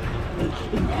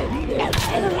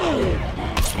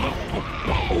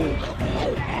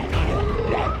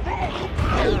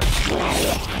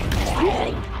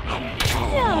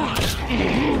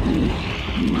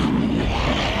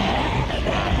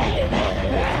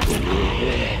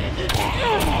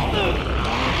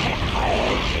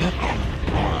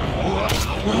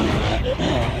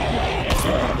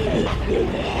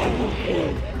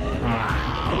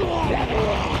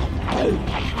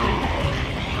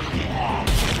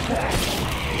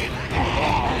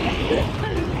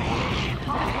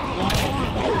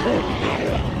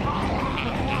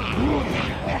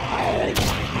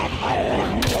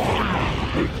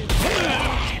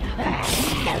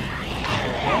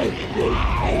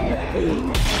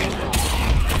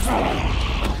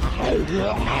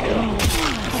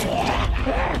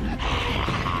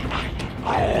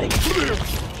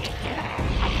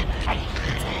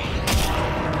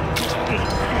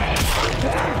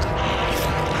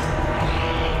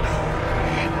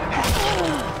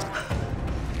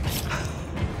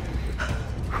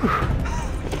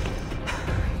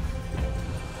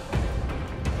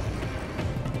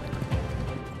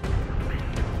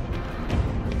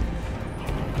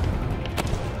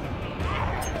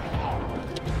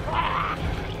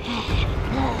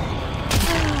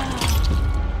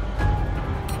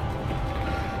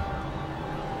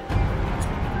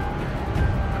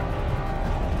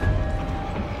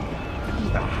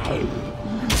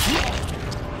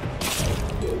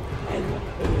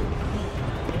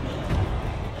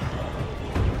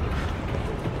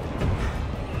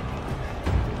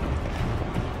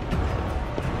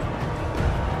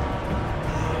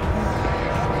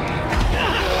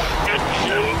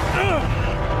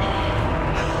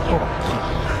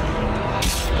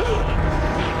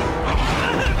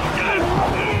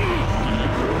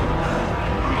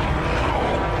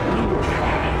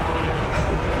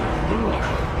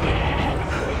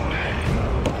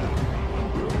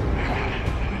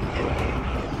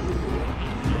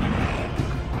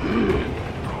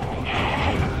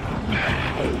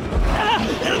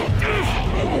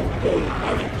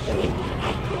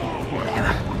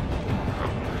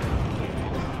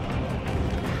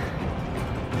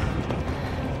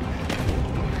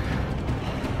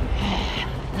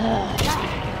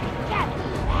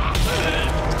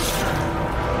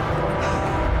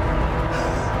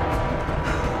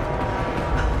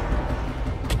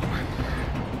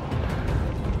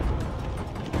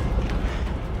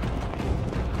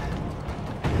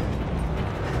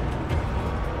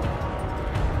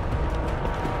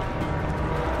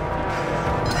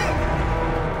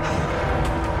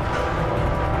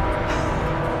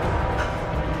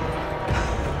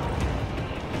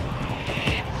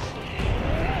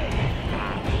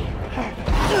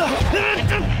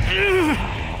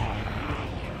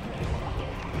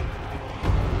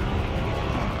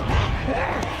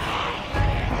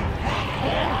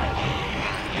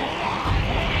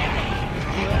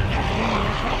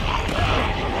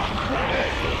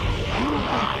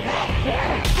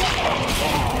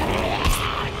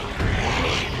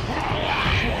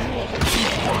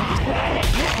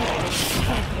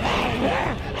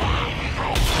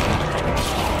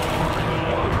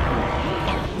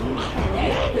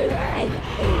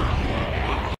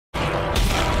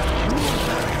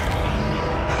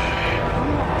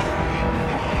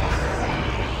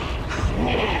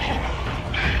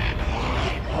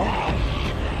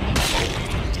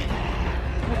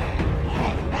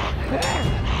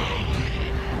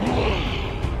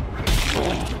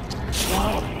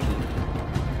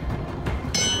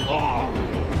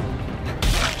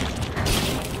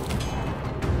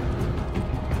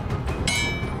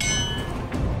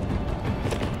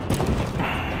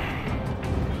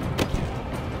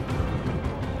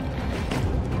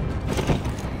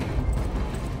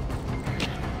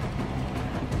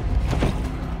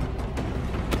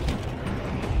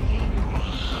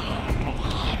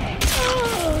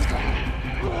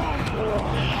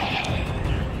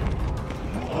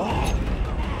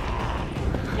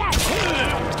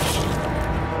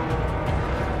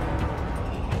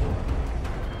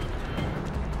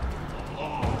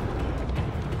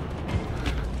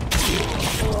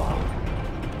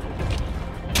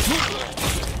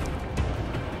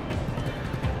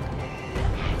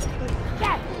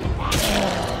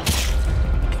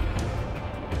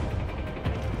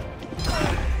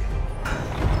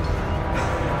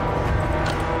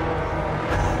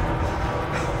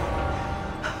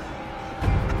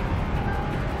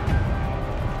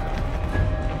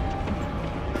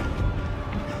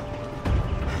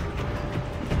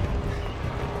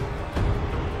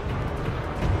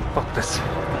 Fuck this.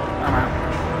 I'm out.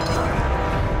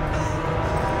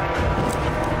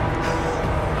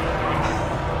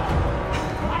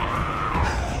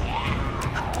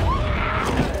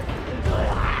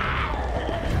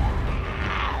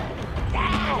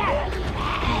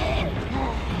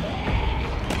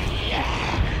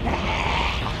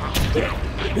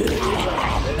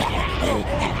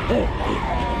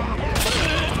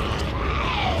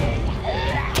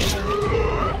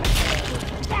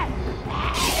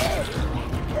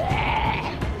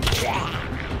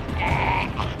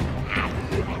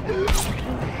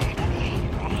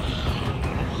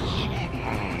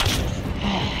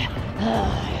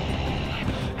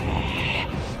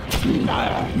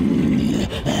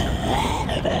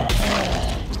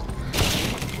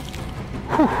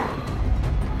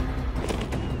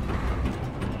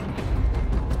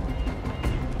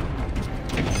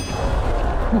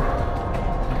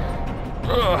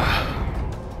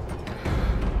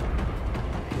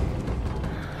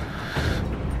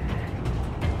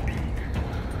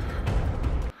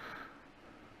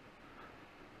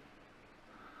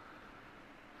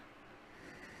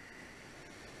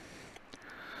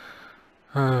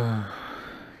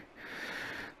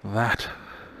 That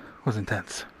was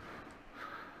intense.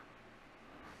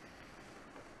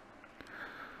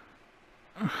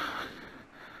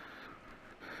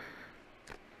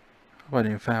 I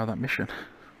didn't fail that mission.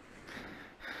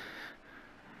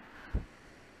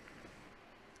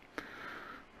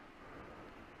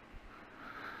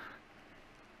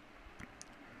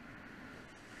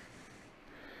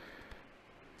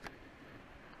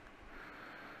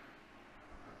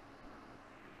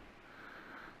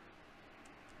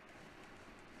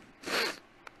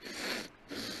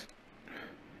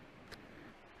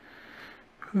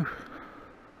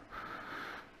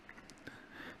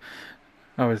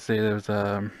 Obviously, there was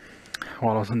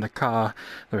while I was in the car,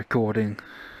 the recording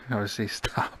obviously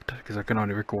stopped because I can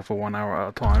only record for 1 hour at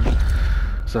a time.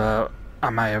 So I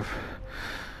may have.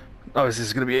 Obviously,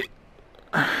 it's going to be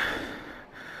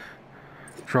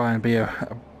try and be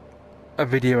a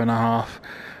video and a half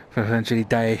for essentially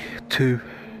day 2.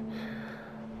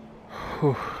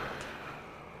 Whew.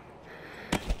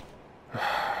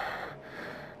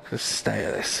 Just stay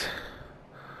at this.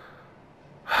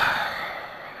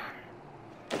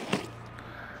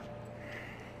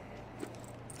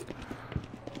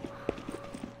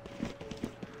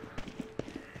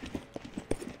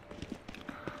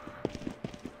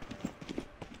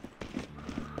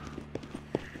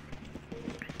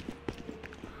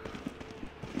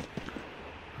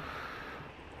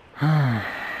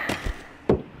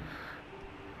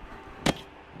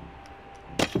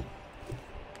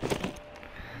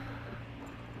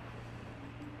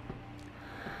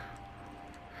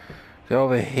 So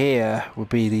over here would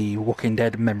be the Walking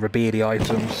Dead memorabilia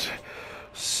items.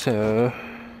 So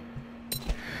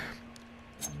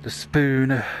the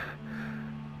spoon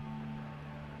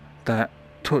that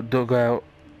dug out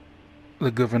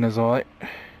the governor's eye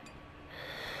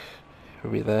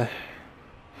will be there.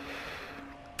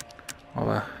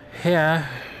 Over here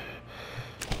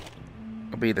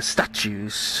will be the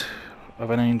statues of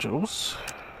an angels.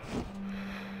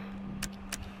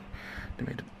 Let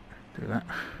me do that.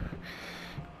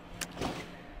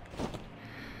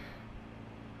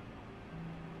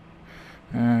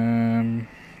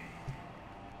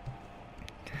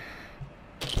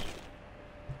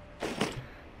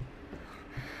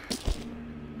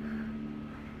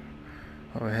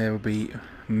 Over here will be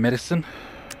medicine.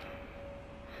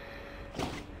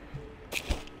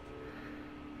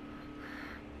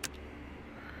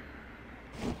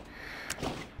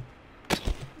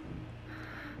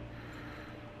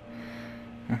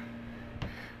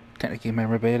 Technically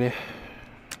memorabilia.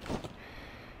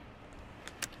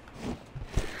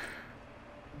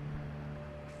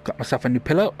 Got myself a new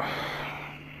pillow.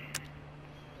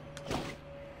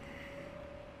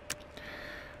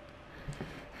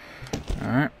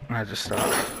 Alright, I just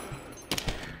start.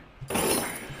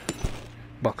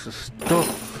 Box of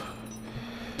stuff.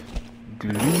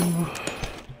 Glue.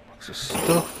 Box of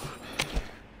stuff.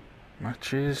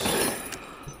 Matches.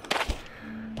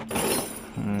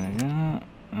 There you go.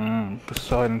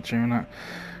 Poseidon tuna.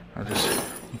 I just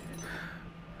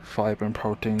fiber and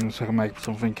proteins. I can make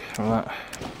something of that.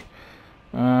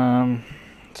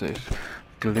 So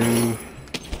glue.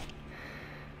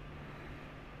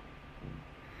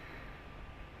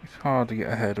 It's hard to get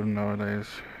ahead of nowadays.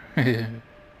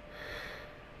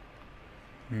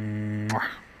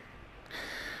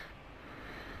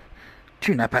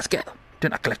 Tuna Pascal. Do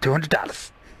not collect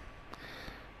 $200.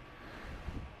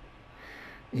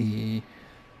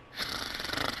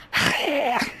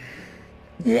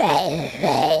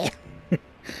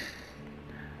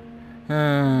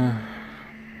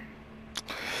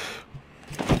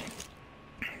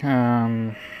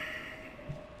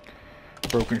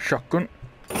 Broken shotgun.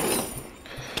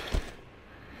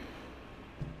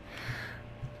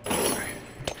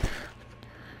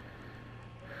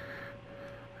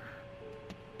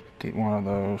 Get one of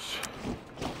those.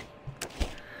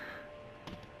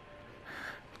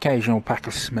 Occasional pack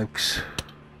of smokes.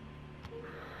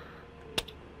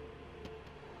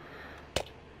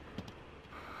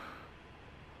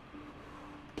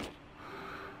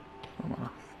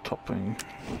 Topping.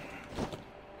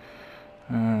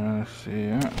 Let's see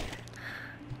that.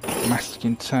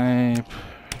 Masking tape.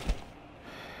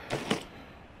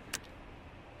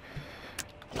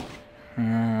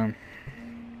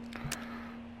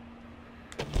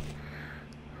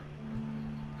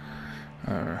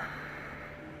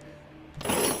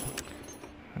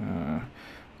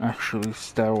 Actually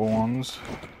sterile ones.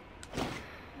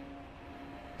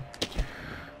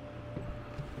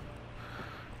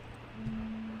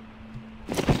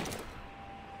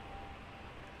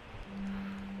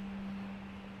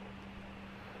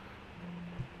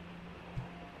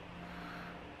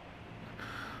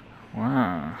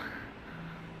 Wow.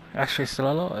 Actually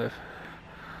still alive.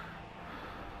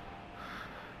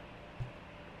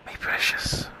 Be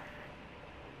precious.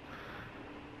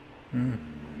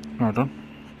 Well done.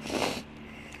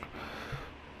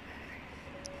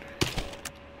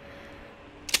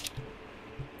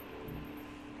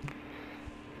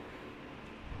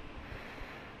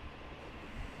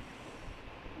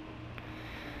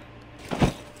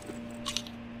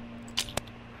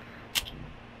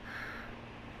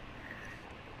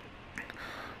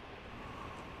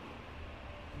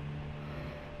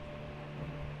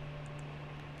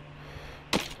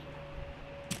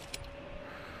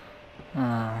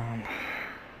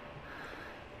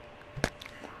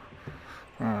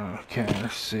 Okay,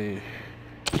 let's see.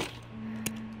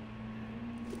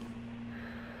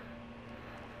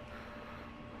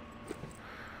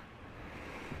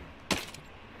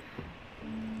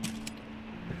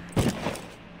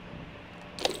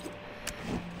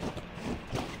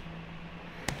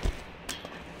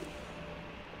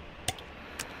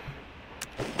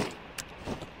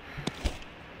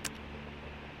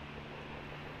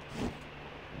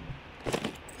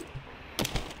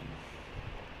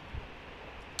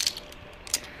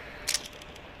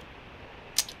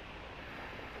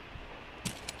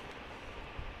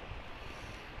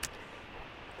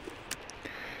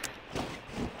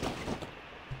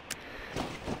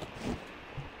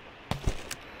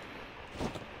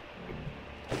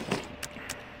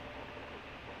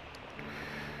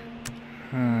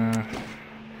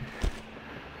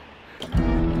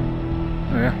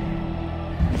 Yeah.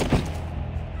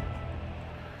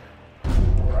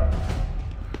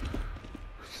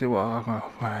 See what I'm gonna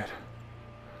find.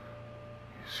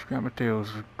 Scrap materials,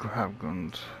 grab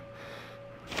guns.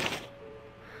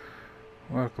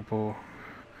 Workable.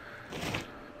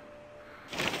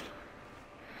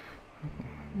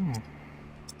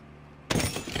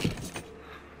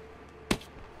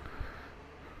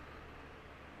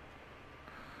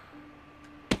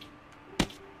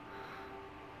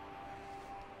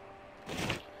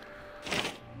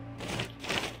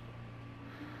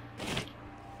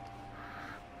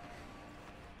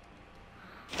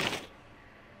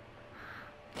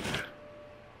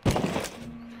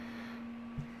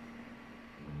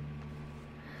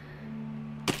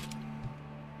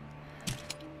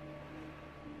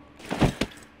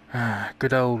 Ah,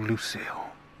 good old Lucille.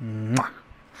 Mwah.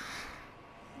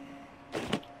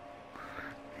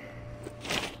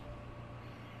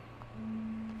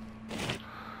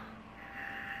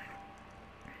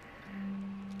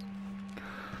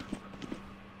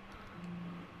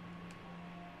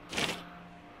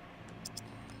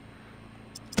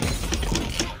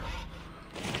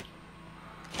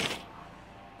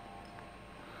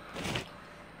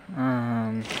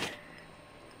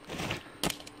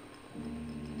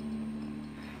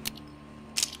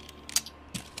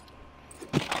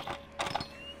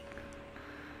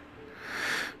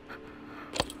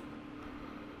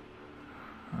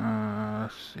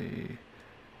 Let's see.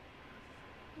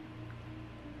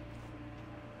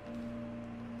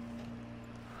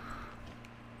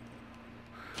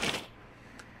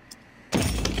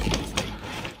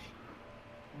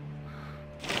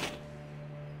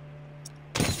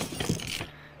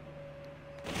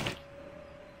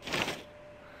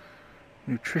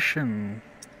 Nutrition.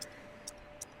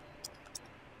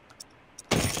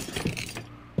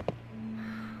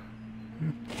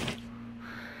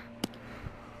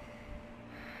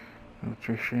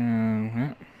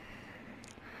 Nutrition.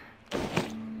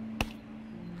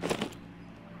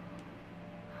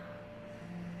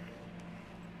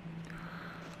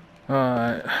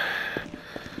 Alright.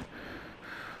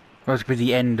 That's be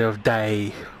the end of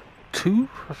day 2,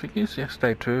 I think it is. Yes,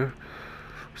 day 2.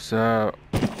 So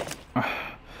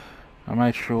I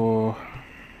made sure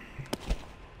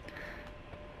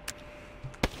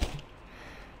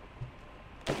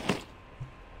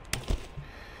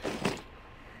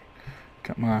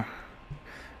got my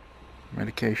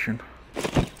medication.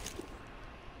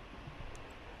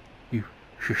 You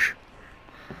shush.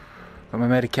 Got my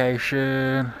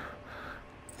medication.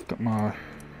 Got my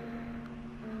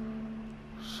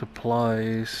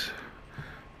supplies.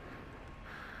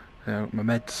 My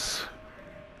meds.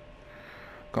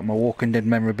 Got my Walking Dead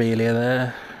memorabilia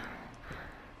there.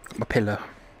 Got my pillow.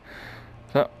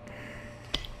 So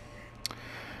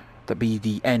that'd be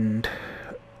the end.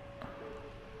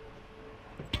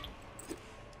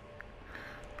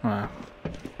 Wow.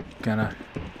 Gonna.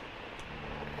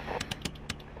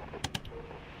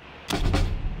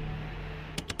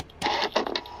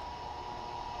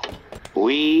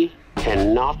 We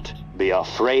cannot be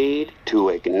afraid to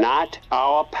ignite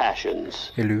our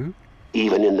passions. Hello?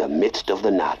 Even in the midst of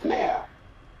the nightmare.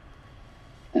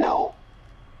 No.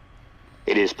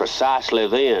 It is precisely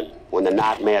then, when the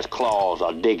nightmare's claws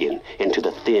are digging into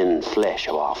the thin flesh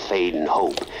of our fading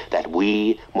hope, that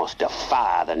we must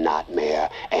defy the nightmare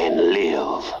and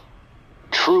live.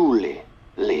 Truly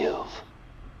live.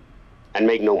 And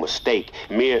make no mistake,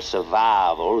 mere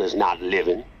survival is not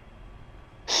living.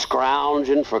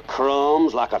 Scrounging for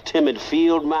crumbs like a timid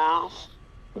field mouse,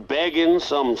 begging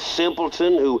some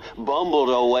simpleton who bumbled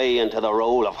her way into the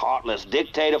role of heartless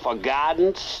dictator for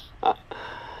guidance?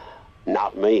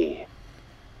 Not me.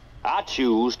 I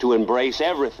choose to embrace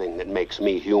everything that makes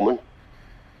me human.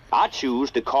 I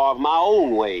choose to carve my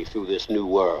own way through this new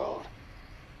world.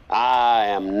 I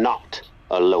am not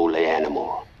a lowly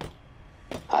animal.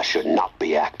 I should not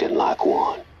be acting like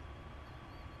one.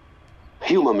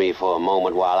 Humor me for a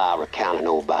moment while I recount an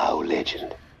old Bayou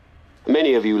legend.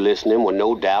 Many of you listening will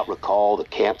no doubt recall the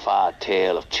campfire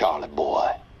tale of Charlie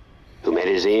Boy, who met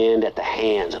his end at the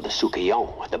hands of the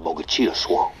Sukayon at the Bogachita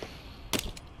Swamp.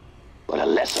 But a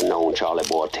lesser-known Charlie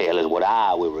Boy tale is what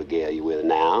I will regale you with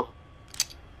now.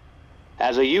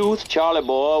 As a youth, Charlie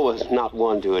Boy was not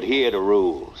one to adhere to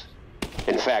rules.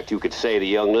 In fact, you could say the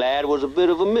young lad was a bit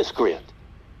of a miscreant.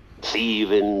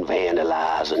 Thieving,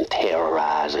 vandalizing,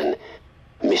 terrorizing.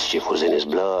 Mischief was in his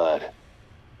blood.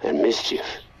 And mischief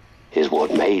is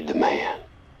what made the man.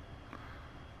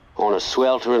 On a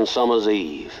sweltering summer's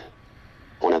eve,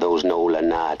 one of those NOLA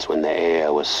nights when the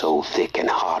air was so thick and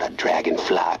hot a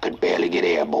dragonfly could barely get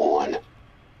airborne,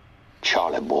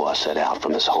 Charlie Boy set out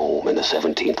from his home in the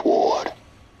 17th Ward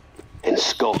and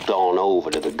skulked on over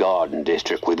to the Garden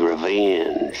District with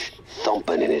revenge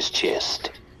thumping in his chest.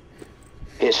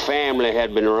 His family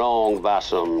had been wronged by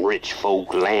some rich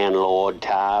folk landlord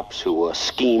types who were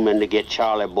scheming to get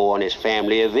Charlie Boy and his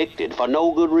family evicted for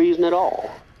no good reason at all.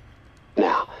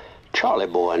 Now, Charlie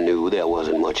Boy knew there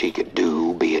wasn't much he could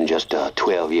do, being just a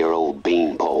 12-year-old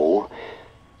beanpole,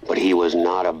 but he was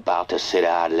not about to sit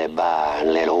idly by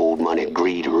and let old money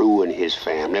greed ruin his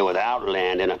family without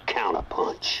landing a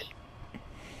counterpunch.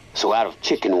 So out of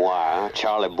chicken wire,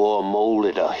 Charlie Boy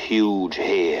molded a huge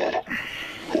head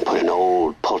and put an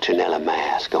old Pulcinella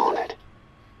mask on it,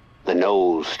 the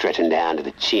nose stretching down to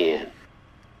the chin.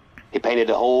 He painted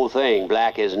the whole thing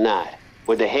black as night.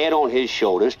 With the head on his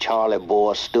shoulders, Charlie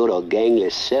Boy stood a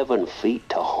gangly 7 feet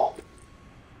tall,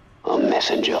 a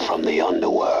messenger from the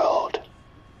underworld.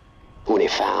 When he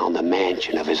found the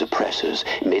mansion of his oppressors,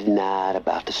 midnight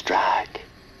about to strike,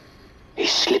 he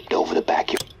slipped over the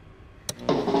backyard.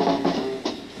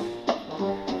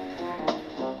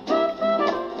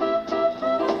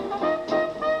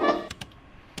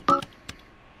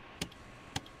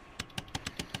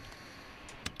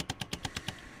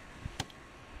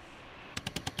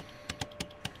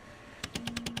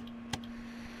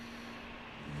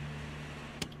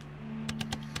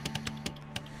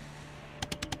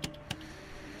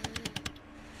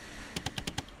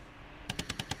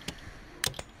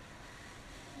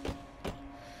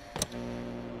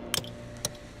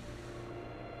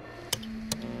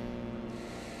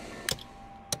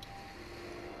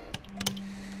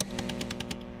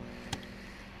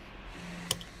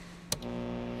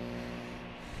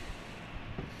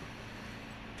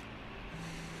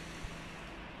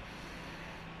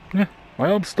 Yeah,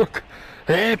 well, I'm stuck.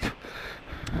 Help!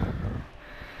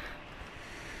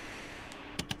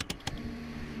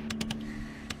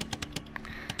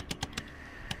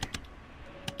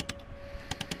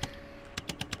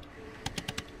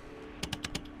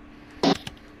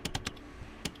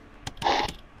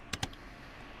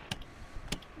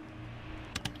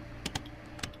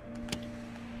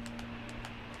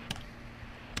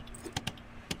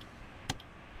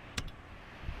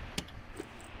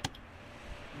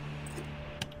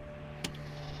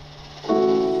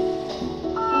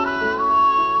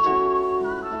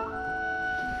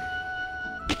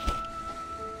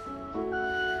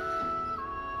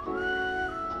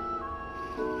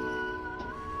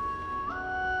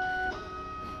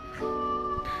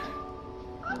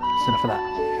 That's enough of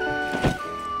that.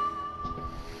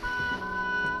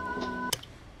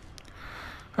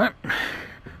 Right,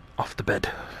 off to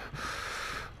bed.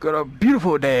 Got a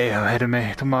beautiful day ahead of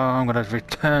me. Tomorrow I'm gonna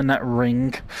return that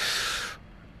ring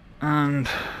and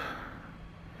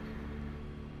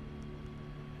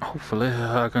hopefully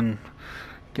I can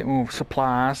get more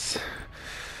supplies,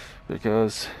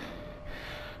 because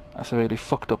that's really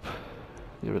fucked up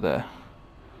over there.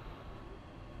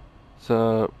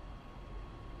 So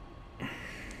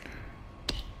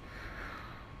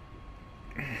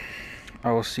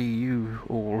I will see you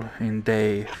all in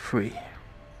day 3.